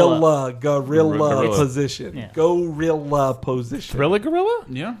 Gorilla Gorilla. position. Yeah. Gorilla position. Thriller Gorilla.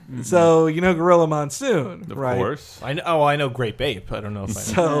 Yeah, So you know Gorilla Monsoon, of right? course. I know Great Bape. I don't know if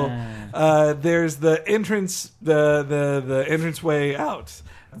I know. So there's the entrance, the entranceway out.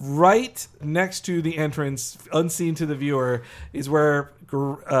 Right next to the entrance, unseen to the viewer, is where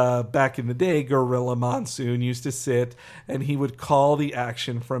back in the day Gorilla Monsoon used to sit, and he would call the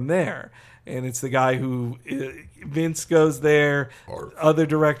action from there. And it's the guy who Vince goes there, other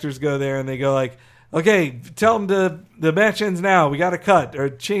directors go there, and they go like, "Okay, tell him the match ends now. We got to cut or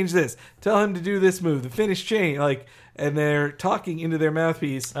change this. Tell him to do this move, the finish chain." Like, and they're talking into their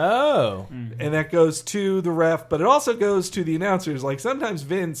mouthpiece. Oh, And that goes to the ref, but it also goes to the announcers. Like sometimes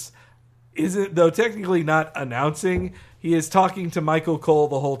Vince isn't, though technically not announcing, he is talking to Michael Cole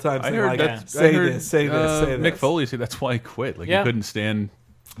the whole time. I Saying, heard like, that. say I heard, this, say this, say this. Mick Foley said that's why he quit. Like Yeah. he couldn't stand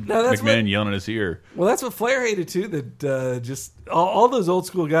No, that's McMahon what, yelling in his ear. well, that's what Flair hated too. That just all those old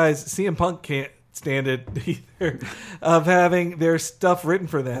school guys, CM Punk can't stand it either, of having their stuff written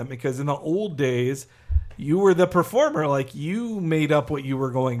for them, because in the old days, you were the performer. Like you made up what you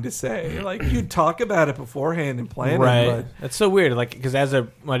were going to say. Like you'd talk about it beforehand and plan right. it. But That's so weird. Like because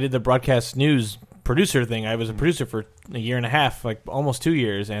I did the broadcast news producer thing. I was a producer for a year and a half, like almost 2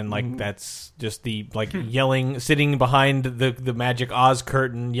 years, and like that's just the like yelling, sitting behind the Magic Oz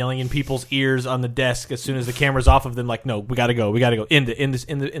curtain, yelling in people's ears on the desk as soon as the camera's off of them. Like, no, we gotta go in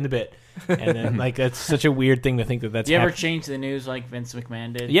the bit, and then like that's such a weird thing to think that's. Do you ever hap- change the news like Vince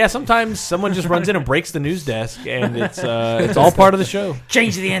McMahon did? Yeah, sometimes someone just runs in and breaks the news desk, and it's all part of the show.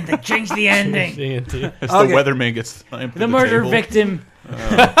 Change the ending. Change the ending. As Okay. the weatherman gets slammed to The murder table. victim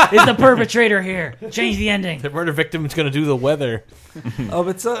is the perpetrator here. Change the ending. The murder victim is going to do the weather. Oh,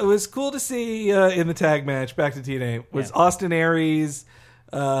 but it was cool to see in the tag match back to TNA was Yeah. Austin Aries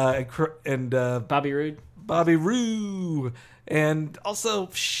and Bobby Roode. Bobby Roode, and also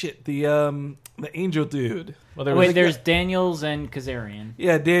the Angel dude. Well, there Wait, was there's Daniels and Kazarian.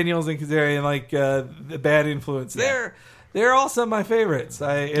 Yeah, Daniels and Kazarian, like the Bad Influence. They're also my favorites.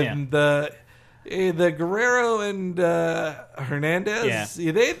 The Guerrero and Hernandez.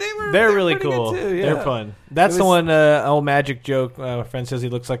 Yeah. They're really pretty cool. good too, yeah. They're fun. That's It the was- one old Magic joke. My friend says he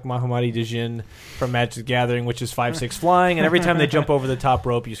looks like Mahamadi Dejin from Magic the Gathering, which is 5'6" flying. And every time they jump over the top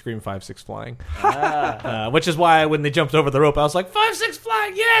rope, you scream 5'6" flying. Which is why when they jumped over the rope, I was like 5'6"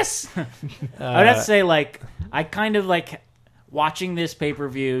 flying, yes. I would have to say, like, I kind of like watching this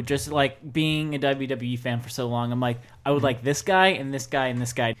pay-per-view, just like being a WWE fan for so long. I'm like, I would like this guy and this guy and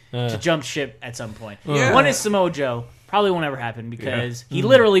this guy to jump ship at some point. Yeah. One is Samoa Joe. Probably won't ever happen because he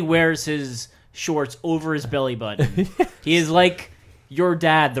literally wears his shorts over his belly button. He is like your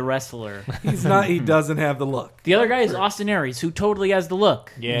dad, the wrestler. He's not. He doesn't have the look. The other guy is Austin Aries, who totally has the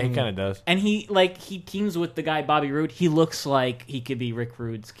look. Yeah, he kind of does. And he teams with the guy Bobby Roode. He looks like he could be Rick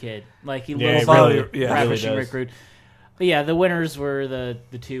Rude's kid. Like he Yeah, looks he really- like yeah, ravishing really does. Rick Rude. But yeah, the winners were the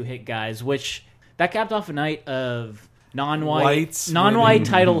two hit guys, which that capped off a night of Whites non-white winning.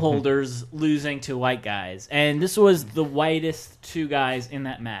 title holders losing to white guys, and this was the whitest two guys in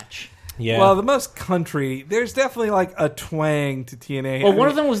that match. Yeah. Well, the most country. There's definitely like a twang to TNA. Well, one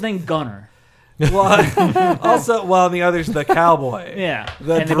of them was named Gunner. Well, also, well, and the other's the cowboy. Yeah.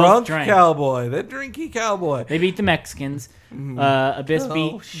 The And they both drunk drank. cowboy. The drinky cowboy. They beat the Mexicans. Abyss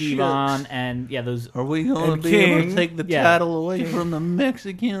beat Devon, and those. Are we going to And be able King. to take the Yeah. title away from the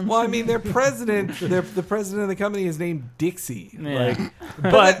Mexicans? Well, I mean, their president, the president of the company is named Dixie. Yeah.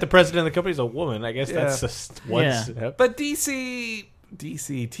 But the president of the company is a woman. I guess that's Yeah. just one Yeah. step. But DC,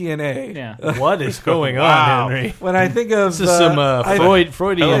 TNA. Yeah. What is going Wow. on, Henry? When I think of This is some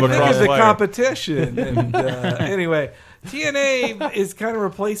Freudian. hell I of a think of cross the wire. competition. And, anyway, TNA is kind of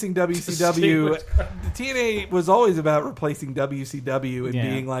replacing WCW. TNA was always about replacing WCW and Yeah.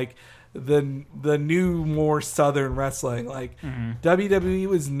 being like the new, more Southern wrestling. Like WWE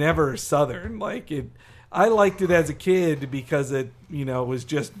was never Southern. Like it. I liked it as a kid because it, was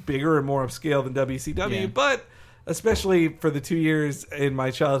just bigger and more upscale than WCW. Yeah. But especially for the 2 years in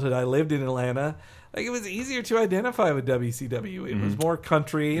my childhood I lived in Atlanta, like it was easier to identify with WCW. It was more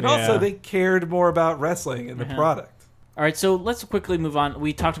country, and also Yeah. they cared more about wrestling and the product. All right, so let's quickly move on.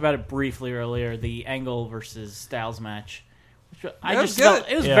 We talked about it briefly earlier, the Angle versus Styles match. Which I That just was felt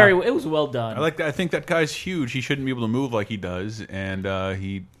good. it was Yeah. it was well done. I like that. I think that guy's huge. He shouldn't be able to move like he does, and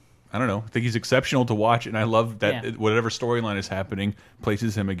I don't know. I think he's exceptional to watch, and I love that Yeah. whatever storyline is happening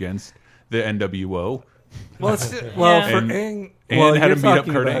places him against the NWO. Well, it's, Yeah. for And- Ang- and well, had you're him beat up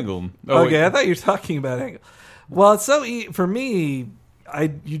talking Kurt about- Angle. Oh, Okay, wait. I thought you were talking about Angle. Well, it's so for me.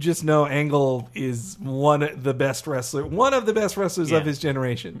 You just know Angle is one of the best wrestlers Yeah. of his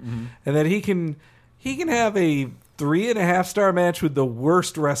generation, and that he can have a 3.5 star match with the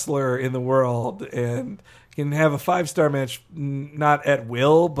worst wrestler in the world, and can have a 5-star match not at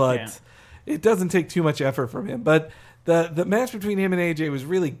will, but Yeah. it doesn't take too much effort from him. But the match between him and AJ was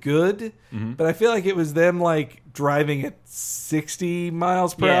really good, but I feel like it was them like driving at 60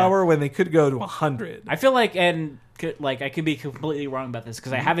 miles per Yeah. hour when they could go to 100. I feel like I could be completely wrong about this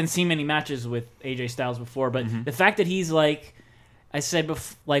because I haven't seen many matches with AJ Styles before, but the fact that he's like I said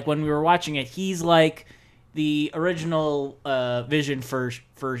like when we were watching it, he's like the original vision for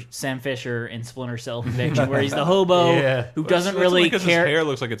Sam Fisher in Splinter Cell Conviction, where he's the hobo Yeah. who doesn't That's really because care. His hair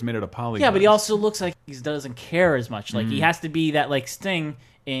looks like it's made out of polygon. Yeah, but he also looks like he doesn't care as much. Like he has to be that like Sting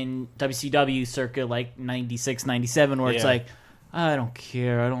in WCW circa like 96, 97, where it's Yeah. like, I don't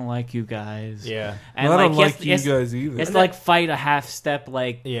care, I don't like you guys. Yeah. And Well, I don't he has like to- you guys either. He has to like fight a half step,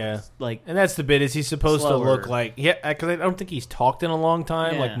 like Yeah. like And that's the bit. Is he supposed Slower. to look like? Yeah, because I don't think he's talked in a long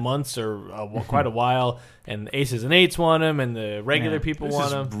time, Yeah. like months or quite a while. And Aces and Eights want him, and the regular Yeah. people This want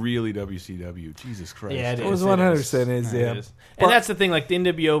is him. really WCW. Jesus Christ. Yeah, it It is. was it 100% is. yeah. It is. And that's the thing, like the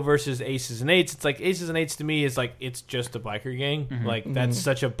NWO versus Aces and Eights. It's like Aces and Eights to me is like it's just a biker gang. Like that's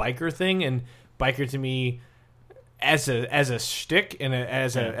such a biker thing, and biker to me as a shtick and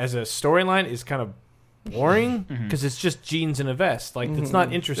as a storyline is kind of boring because it's just jeans and a vest. Like it's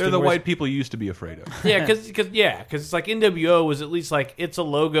not interesting. They're the Whereas- white people you used to be afraid of. Yeah, because it's like NWO was at least like it's a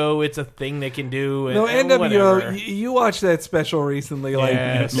logo, it's a thing they can do. And, No, and NWO. whatever. You watched that special recently. Like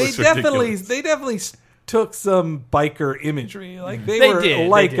Yeah, it they looks definitely, ridiculous. they definitely took some biker imagery. Like they They were did,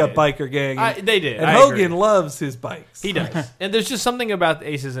 like they a did. biker gang. They did. And I Hogan agree. loves his bikes. He does, and there's just something about the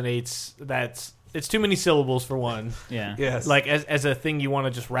Aces and Eights that's it's too many syllables for one. yeah. Yes. Like as a thing you want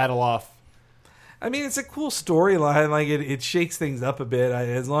to just rattle off. I mean, it's a cool storyline. Like it shakes things up a bit,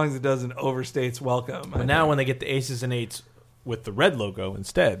 as long as it doesn't overstay its welcome. But now when they get the Aces and Eights with the red logo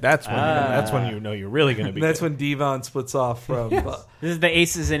instead, that's when you know you're really going to be. that's good. when Devon splits off from. This is the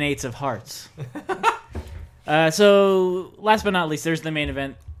Aces and Eights of Hearts. So last but not least, there's the main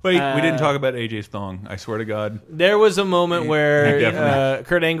event. Wait, we didn't talk about AJ's thong. I swear to God. There was a moment where Definitely.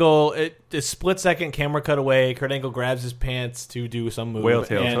 Kurt Angle, a split-second camera cut away. Kurt Angle grabs his pants to do some move. Whale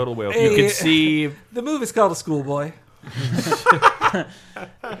tail, and total whale Hey, tail. You could see The move is called a schoolboy.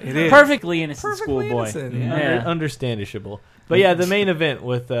 It is Perfectly innocent Perfectly schoolboy. innocent, Yeah. understandable. But yeah, the main event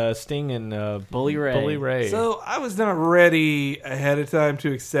with Sting and Bully Ray. Bully Ray. So I was not ready ahead of time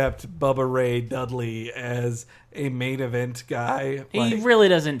to accept Bubba Ray Dudley as a main event guy. He Like, really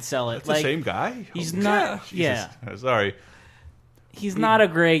doesn't sell it. It's Like the same guy? he's Oh, not. Jesus. Yeah, Sorry. he's not a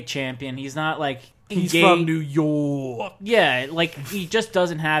great champion. He's not like he's engaged- from New York. Yeah, like he just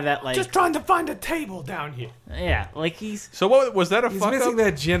doesn't have that like. just trying to find a table down here. Yeah, like he's So what was that a He's fuck missing up?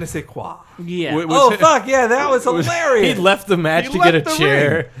 that je ne sais quoi. yeah. Was Oh it- fuck yeah, that was He hilarious. left the match He to get a left the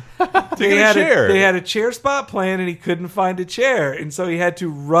chair. To get a chair. They had a chair spot planned, and he couldn't find a chair, and so he had to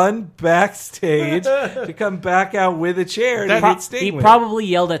run backstage to come back out with a chair to That- hit Sting He with. probably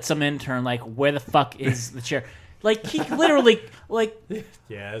yelled at some intern like, "Where the fuck is the chair?" Like he literally, like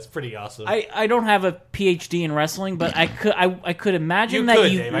Yeah, it's pretty awesome. I don't have a PhD in wrestling, but I could imagine you that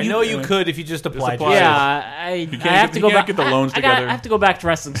could, you. Dave. I know you could if you just applied. apply. Yeah, I have to go back. Get the loans I together. have to go back to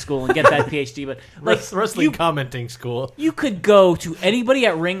wrestling school and get that PhD. But like Wrestling commenting school. you could go to anybody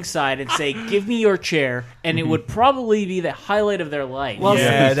at ringside and say, "Give me your chair," and it would probably be the highlight of their life. Well,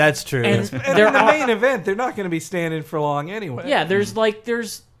 Yeah, that's true. and And there in the are, main event, they're not going to be standing for long anyway. yeah, there's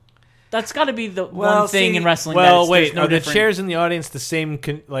that's got to be the Well, one thing see- in wrestling. well, that wait, there's no are the different- chairs in the audience the same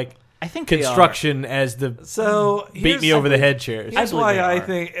I think they are. construction as the So beat me over the head chairs? Here's believe why they I are.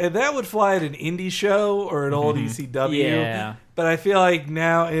 think that would fly at an indie show or an old ECW. Yeah. But I feel like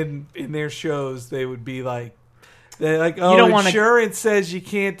now in their shows they would be like, they're like, oh, don't wanna- insurance says you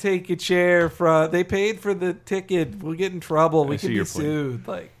can't take a chair from. They paid for the ticket. We'll get in trouble. We see could be your point. sued.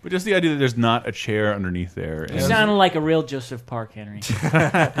 Like, But just the idea that there's not a chair underneath there. You sounded like a real Joseph Park, Henry.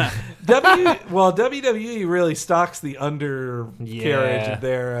 WWE really stocks the undercarriage Yeah. of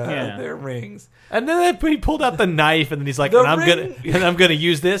their rings. And then he pulled out the knife, and then he's like, The and I'm ring- gonna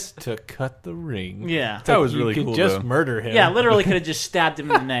use this to cut the ring. Yeah. That was You really could cool, just though. murder him. Yeah, literally could have just stabbed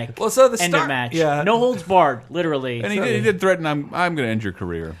him in the neck. Well, so the End of start, match. yeah, No holds barred, literally. And he did threaten, I'm going to end your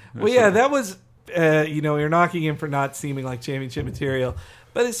career. Well, yeah, that was, you're knocking him for not seeming like championship material.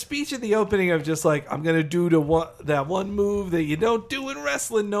 But his speech at the opening of just like, I'm going to do that one move that you don't do in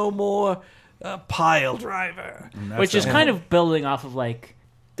wrestling no more, pile driver. Which is kind of building off of like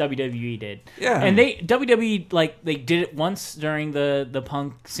WWE did. Yeah. And WWE like they did it once during the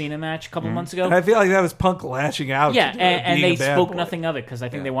Punk Cena match a couple months ago. And I feel like that was Punk lashing out. Yeah, and being they a bad spoke boy. nothing of it because I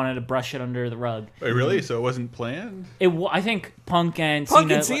think they wanted to brush it under the rug. Wait, really? So it wasn't planned? I think Punk and Punk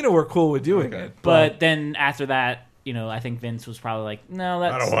Cena, and Cena were cool with doing it. but then after that, I think Vince was probably like, no,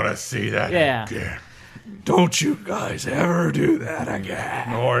 that's want to see that Yeah. again. Don't you guys ever do that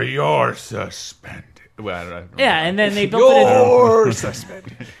again. Or you're suspended. Well, I don't know. yeah, and then they built it. You're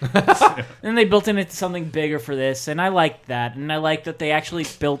suspended. Then they built it into something bigger for this, and I liked that. And I liked that they actually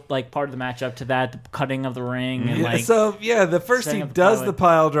built like part of the match up to that, the cutting of the ring, and like The first setting he up the does pilot. the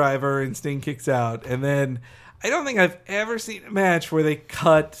pile driver and Sting kicks out, and then I don't think I've ever seen a match where they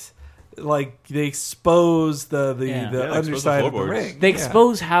cut, like they expose the Yeah. expose the underside of the floorboards. ring. they Yeah.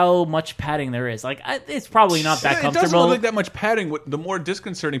 expose how much padding there is. Like it's probably not that It doesn't comfortable. look like that much padding. The more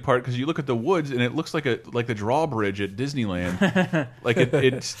disconcerting part, because you look at the woods and it looks like the drawbridge at Disneyland. Like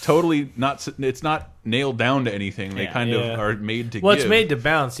it's totally not. It's not nailed down to anything. They Yeah. kind Yeah. of are made to. Well, give. it's made to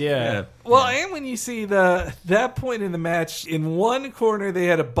bounce. Yeah. Well, and when you see that point in the match, in one corner they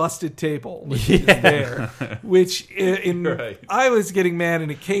had a busted table, which is there, which Right. I was getting mad in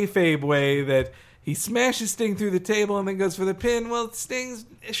a kayfabe way that he smashes Sting through the table and then goes for the pin. Well, Sting's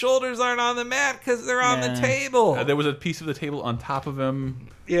shoulders aren't on the mat because they're on the Yeah. table. There was a piece of the table on top of him.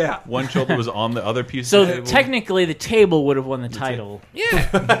 Yeah. One shoulder was on the other piece. So of the table. technically, the table would have won the title. Yeah.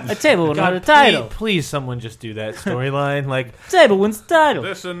 The table would have won the God, title. please, someone just do that storyline. Like, Table wins the title.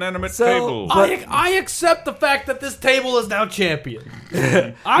 This inanimate So- table. I accept the fact that this table is now champion.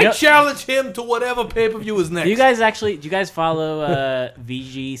 I Yep. challenge him to whatever pay per view is next. Do you guys follow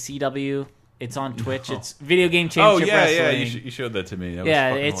VGCW? It's on Twitch. It's Video Game Oh Championship yeah, yeah. Wrestling. You showed that to me. That Yeah,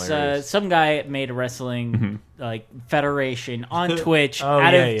 was fucking it's hilarious. some guy made a wrestling like federation on Twitch Oh,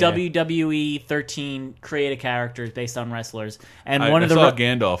 out yeah, of yeah. WWE 13 creative characters based on wrestlers, and I one of the saw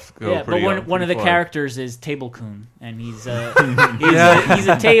Gandalf go yeah, but pretty one of the far. characters is Table Coon, and he's he's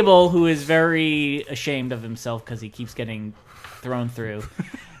a table who is very ashamed of himself because he keeps getting thrown through.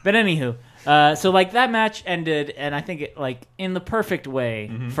 But anywho, so like that match ended, and I think it like in the perfect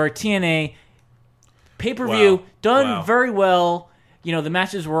way for TNA pay-per-view, Wow. done Wow. very well. The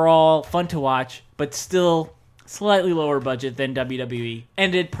matches were all fun to watch, but still slightly lower budget than WWE.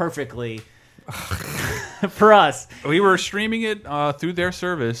 Ended perfectly for us. We were streaming it through their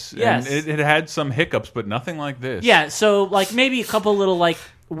service. Yes. And it had some hiccups, but nothing like this. Yeah, so like maybe a couple little like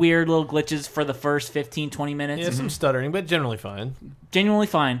weird little glitches for the first 15-20 minutes. yeah, some stuttering, but generally fine. Genuinely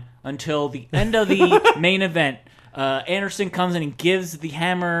fine until the end of the main event. Anderson comes and he gives the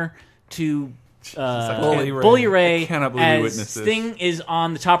hammer to Bully Ray I cannot believe we as witnessed this. Sting is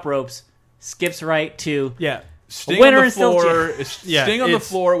on the top ropes, skips right to Yeah. Sting winner on the and still floor. Yeah, Sting on the it's-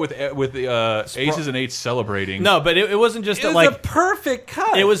 floor with the aces and eights celebrating. No, but it wasn't just It that, was like a perfect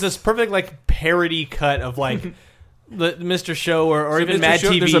cut. it was this perfect like parody cut of like the Mr. Show or even Mr. Mad Show,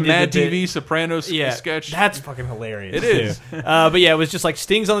 TV. There's a did Mad the bit. TV Sopranos sketch. That's fucking hilarious. It is. too. But yeah, it was just like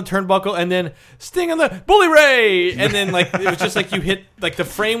Sting's on the turnbuckle and then Sting on the Bully Ray, and then like it was just like you hit like the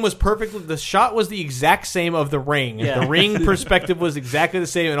frame was perfect. The shot was the exact same of the ring. Yeah. The ring perspective was exactly the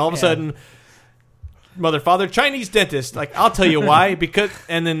same, and all of a sudden, mother, father, Chinese dentist. Like I'll tell you why. Because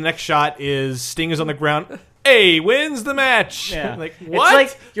and then the next shot is Sting is on the ground. A wins the match. Yeah. Like, It's what?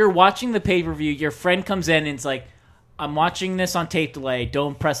 like you're watching the pay-per-view, your friend comes in and it's like, I'm watching this on tape delay,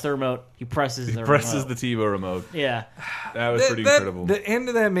 don't press the remote. He presses the Presses remote. the TiVo remote. Yeah. That was pretty incredible. The end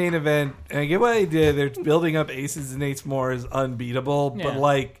of that main event, and I get what they did. They're building up Aces and Eights more is unbeatable, Yeah. but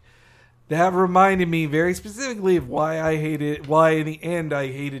like that reminded me very specifically of why in the end I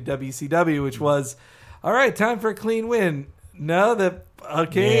hated WCW, which was, all right, time for a clean win. No,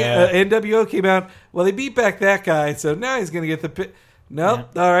 NWO came out. Well, they beat back that guy, so now he's going to get the nope.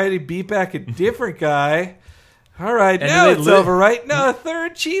 Yeah. All right, he beat back a different guy. All right, And now then it's over, right? No, a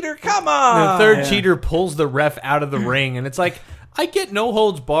third cheater. Come on. The third cheater pulls the ref out of the ring, and it's like, I get no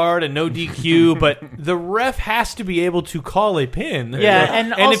holds barred and no DQ, but the ref has to be able to call a pin. Yeah,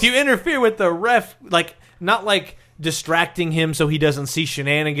 and also- if you interfere with the ref, like not like distracting him so he doesn't see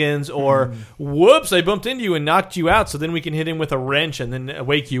shenanigans, or whoops, I bumped into you and knocked you out, so then we can hit him with a wrench and then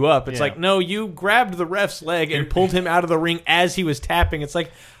wake you up. It's Yeah. like, no, you grabbed the ref's leg and pulled him out of the ring as he was tapping. It's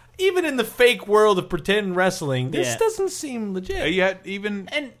like, even in the fake world of pretend wrestling, this Yeah. doesn't seem legit. Yet, even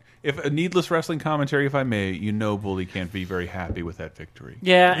And- if a needless wrestling commentary, if I may, Bully can't be very happy with that victory.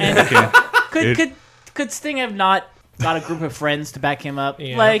 Yeah, and It- could Sting have not got a group of friends to back him up?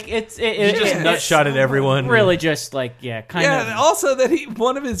 Yeah. Like it's He just nutshot at everyone. really just like kind Yeah, of. and also that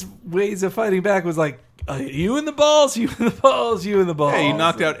one of his ways of fighting back was like, you in the balls, you in the balls, you in the balls. Hey, he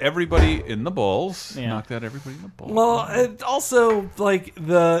knocked out everybody in the balls. Yeah. Knocked out everybody in the balls. Well, and also like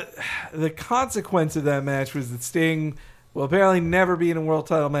the consequence of that match was that Sting will apparently never be in a world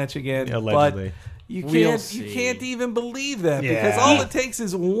title match again. Allegedly. But you We'll can't see. even believe that Yeah. because all it takes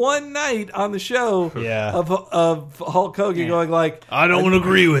is one night on the show Yeah. of Hulk Hogan Yeah. going like, I don't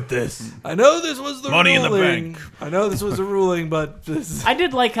agree with this. I know this was the Money in the ruling. bank. I know this was a ruling, but this is I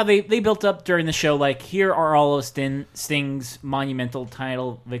did like how they built up during the show. Like, here are all of Sting's monumental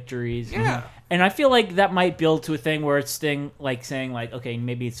title victories. Yeah. And I feel like that might build to a thing where it's Sting like saying like, okay,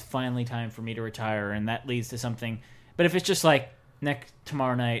 maybe it's finally time for me to retire, and that leads to something. But if it's just like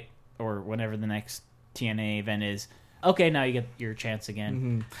tomorrow night or whenever the next TNA event is, okay, now you get your chance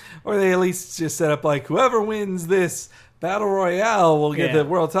again. or they at least just set up like whoever wins this battle royale will get Yeah. the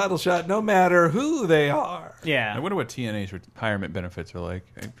world title shot no matter who they are. Yeah, I wonder what TNA's retirement benefits are like.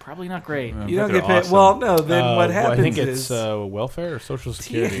 probably not great. You don't They're get paid. awesome. Well, no. Then what happens I think is it's welfare or Social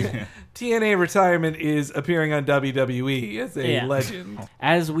Security. TNA retirement is appearing on WWE as a Yeah. legend.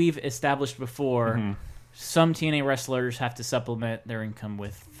 As we've established before, some TNA wrestlers have to supplement their income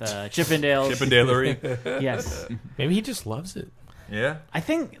with Chippendales. Chippendalery. Yes. Maybe he just loves it. Yeah. I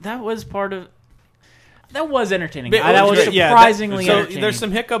think that was part of. That was entertaining. But- That was yeah, surprisingly so entertaining. there's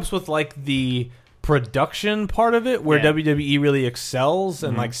some hiccups with like the production part of it, where Yeah. WWE really excels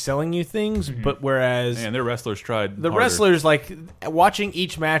and like selling you things, but whereas Man, their wrestlers tried. the harder. wrestlers, like watching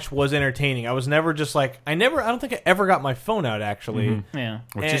each match was entertaining. I was never just like I don't think I ever got my phone out actually. Yeah.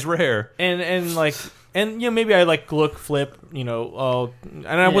 which is rare. And like and maybe I like look flip, and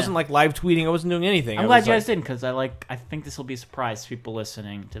I wasn't like live tweeting, I wasn't doing anything. I'm I glad was, you like, guys didn't, because I think this will be a surprise to people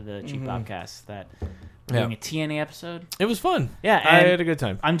listening to the Cheap Podcast that we're Yeah. doing a TNA episode. It was fun. Yeah, I and had a good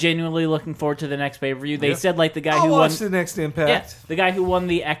time. I'm genuinely looking forward to the next pay per view. They said like the guy I'll who watch won the next yeah, Impact. the guy who won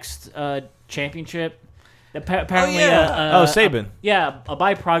the X championship. Apparently, yeah. Saban. A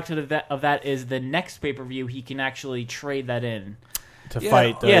byproduct of that is the next pay per view he can actually trade that in. To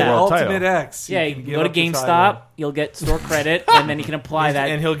fight the Yeah. world Ultimate title. X. Yeah, you can can give go to up the GameStop, title. you'll get store credit, and then you can apply that.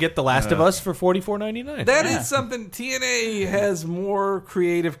 And he'll get The Last of Us for $44.99. That is something. TNA has more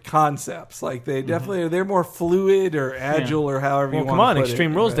creative concepts. Like they definitely they're more fluid or agile or however Well, you come want on, to put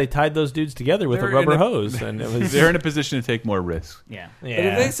Extreme it. Rules. Right. They tied those dudes together with They're a rubber in a- hose, and it was They're in a position to take more risks. yeah. But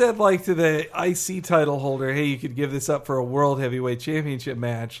if they said like to the IC title holder, hey, you could give this up for a world heavyweight championship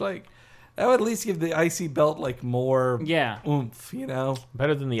match, like that would at least give the IC belt like more Yeah. oomph, you know?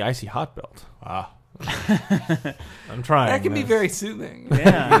 better than the icy hot belt. I'm trying. That can be man. very soothing.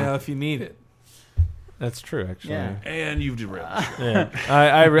 Yeah. You know, if you need it. That's true, actually. Yeah. And you've derailed. Yeah.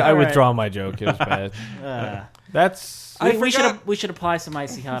 I All right. withdraw my joke. It was bad. That's We should apply some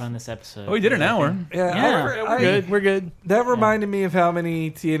icy hot on this episode. Oh, we did an hour. Yeah, Yeah. I- good. We're good. That reminded me of how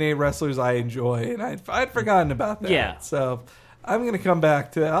many TNA wrestlers I enjoy, and I'd forgotten about that. Yeah. So I'm gonna come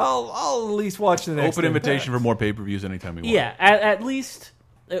back to. I'll at least watch the next Open invitation for Impact. more pay-per-views anytime we want. Yeah, at least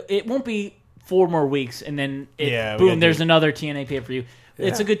it won't be 4 more weeks, and then Yeah, we boom, gotta there's do- another TNA pay per view.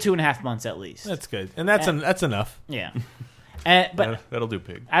 It's a Yeah. good 2.5 months at least. That's good. And that's enough. Yeah, but That'll do,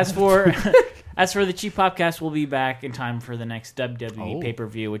 pig. as for the Cheap Podcast, we'll be back in time for the next WWE Oh. pay per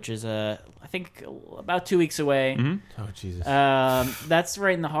view, which is I think about 2 weeks away. Oh Jesus. That's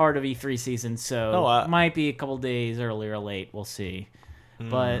right in the heart of E3 season, so Oh, might be a couple days early or late. We'll see.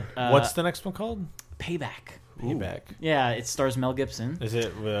 But What's the next one called? Payback. Payback. Yeah, it stars Mel Gibson. Is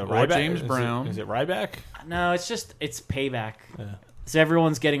it Or Ryback? James Brown. Is it Ryback? No, it's Payback. So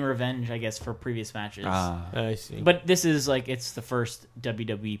everyone's getting revenge, I guess, for previous matches. I see. But this is it's the first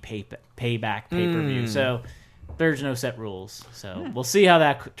WWE Payback pay-per-view, so there's no set rules. So we'll see how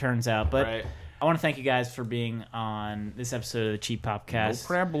that turns out. But Right. I want to thank you guys for being on this episode of the Cheap Popcast.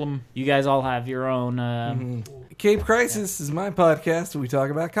 No problem. You guys all have your own... Cape Crisis is my podcast. We talk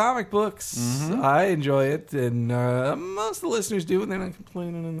about comic books. I enjoy it, and most of the listeners do, and they're not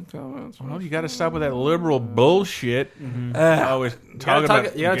complaining in the comments. Well, you got to stop with that liberal bullshit. Always You gotta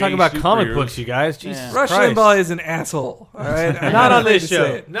talk gay about comic superheroes. books, you guys. Jesus Yeah. Rush Christ. Limbaugh is an asshole. All right, I'm Not on afraid this to say show.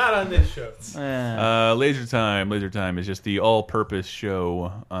 it. Not on this show. Laser Time is just the all-purpose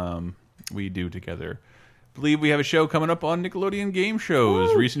show we do together. I believe we have a show coming up on Nickelodeon Game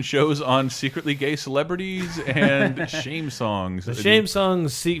Shows. Recent shows on secretly gay celebrities and shame songs. The Shame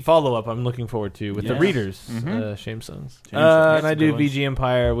Songs follow-up I'm looking forward to with the readers. Shame Songs. Songs. And I do Good ones. VG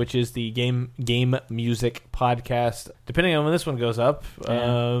Empire, which is the game music podcast. Depending on when this one goes up,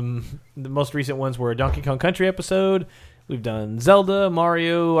 the most recent ones were a Donkey Kong Country episode. We've done Zelda,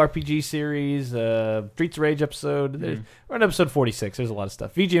 Mario, RPG series, Streets of Rage episode. We're on episode 46. There's a lot of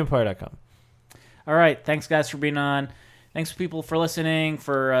stuff. VGEmpire.com. All right. Thanks, guys, for being on. Thanks, people, for listening,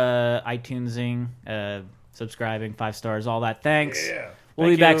 for iTunesing, subscribing, 5 stars, all that. Thanks. We'll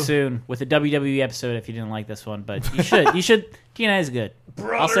be back soon with a WWE episode if you didn't like this one, but you should. TNA is good.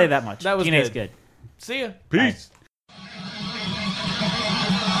 I'll say that much. That was TNA is good. good. See ya. Peace.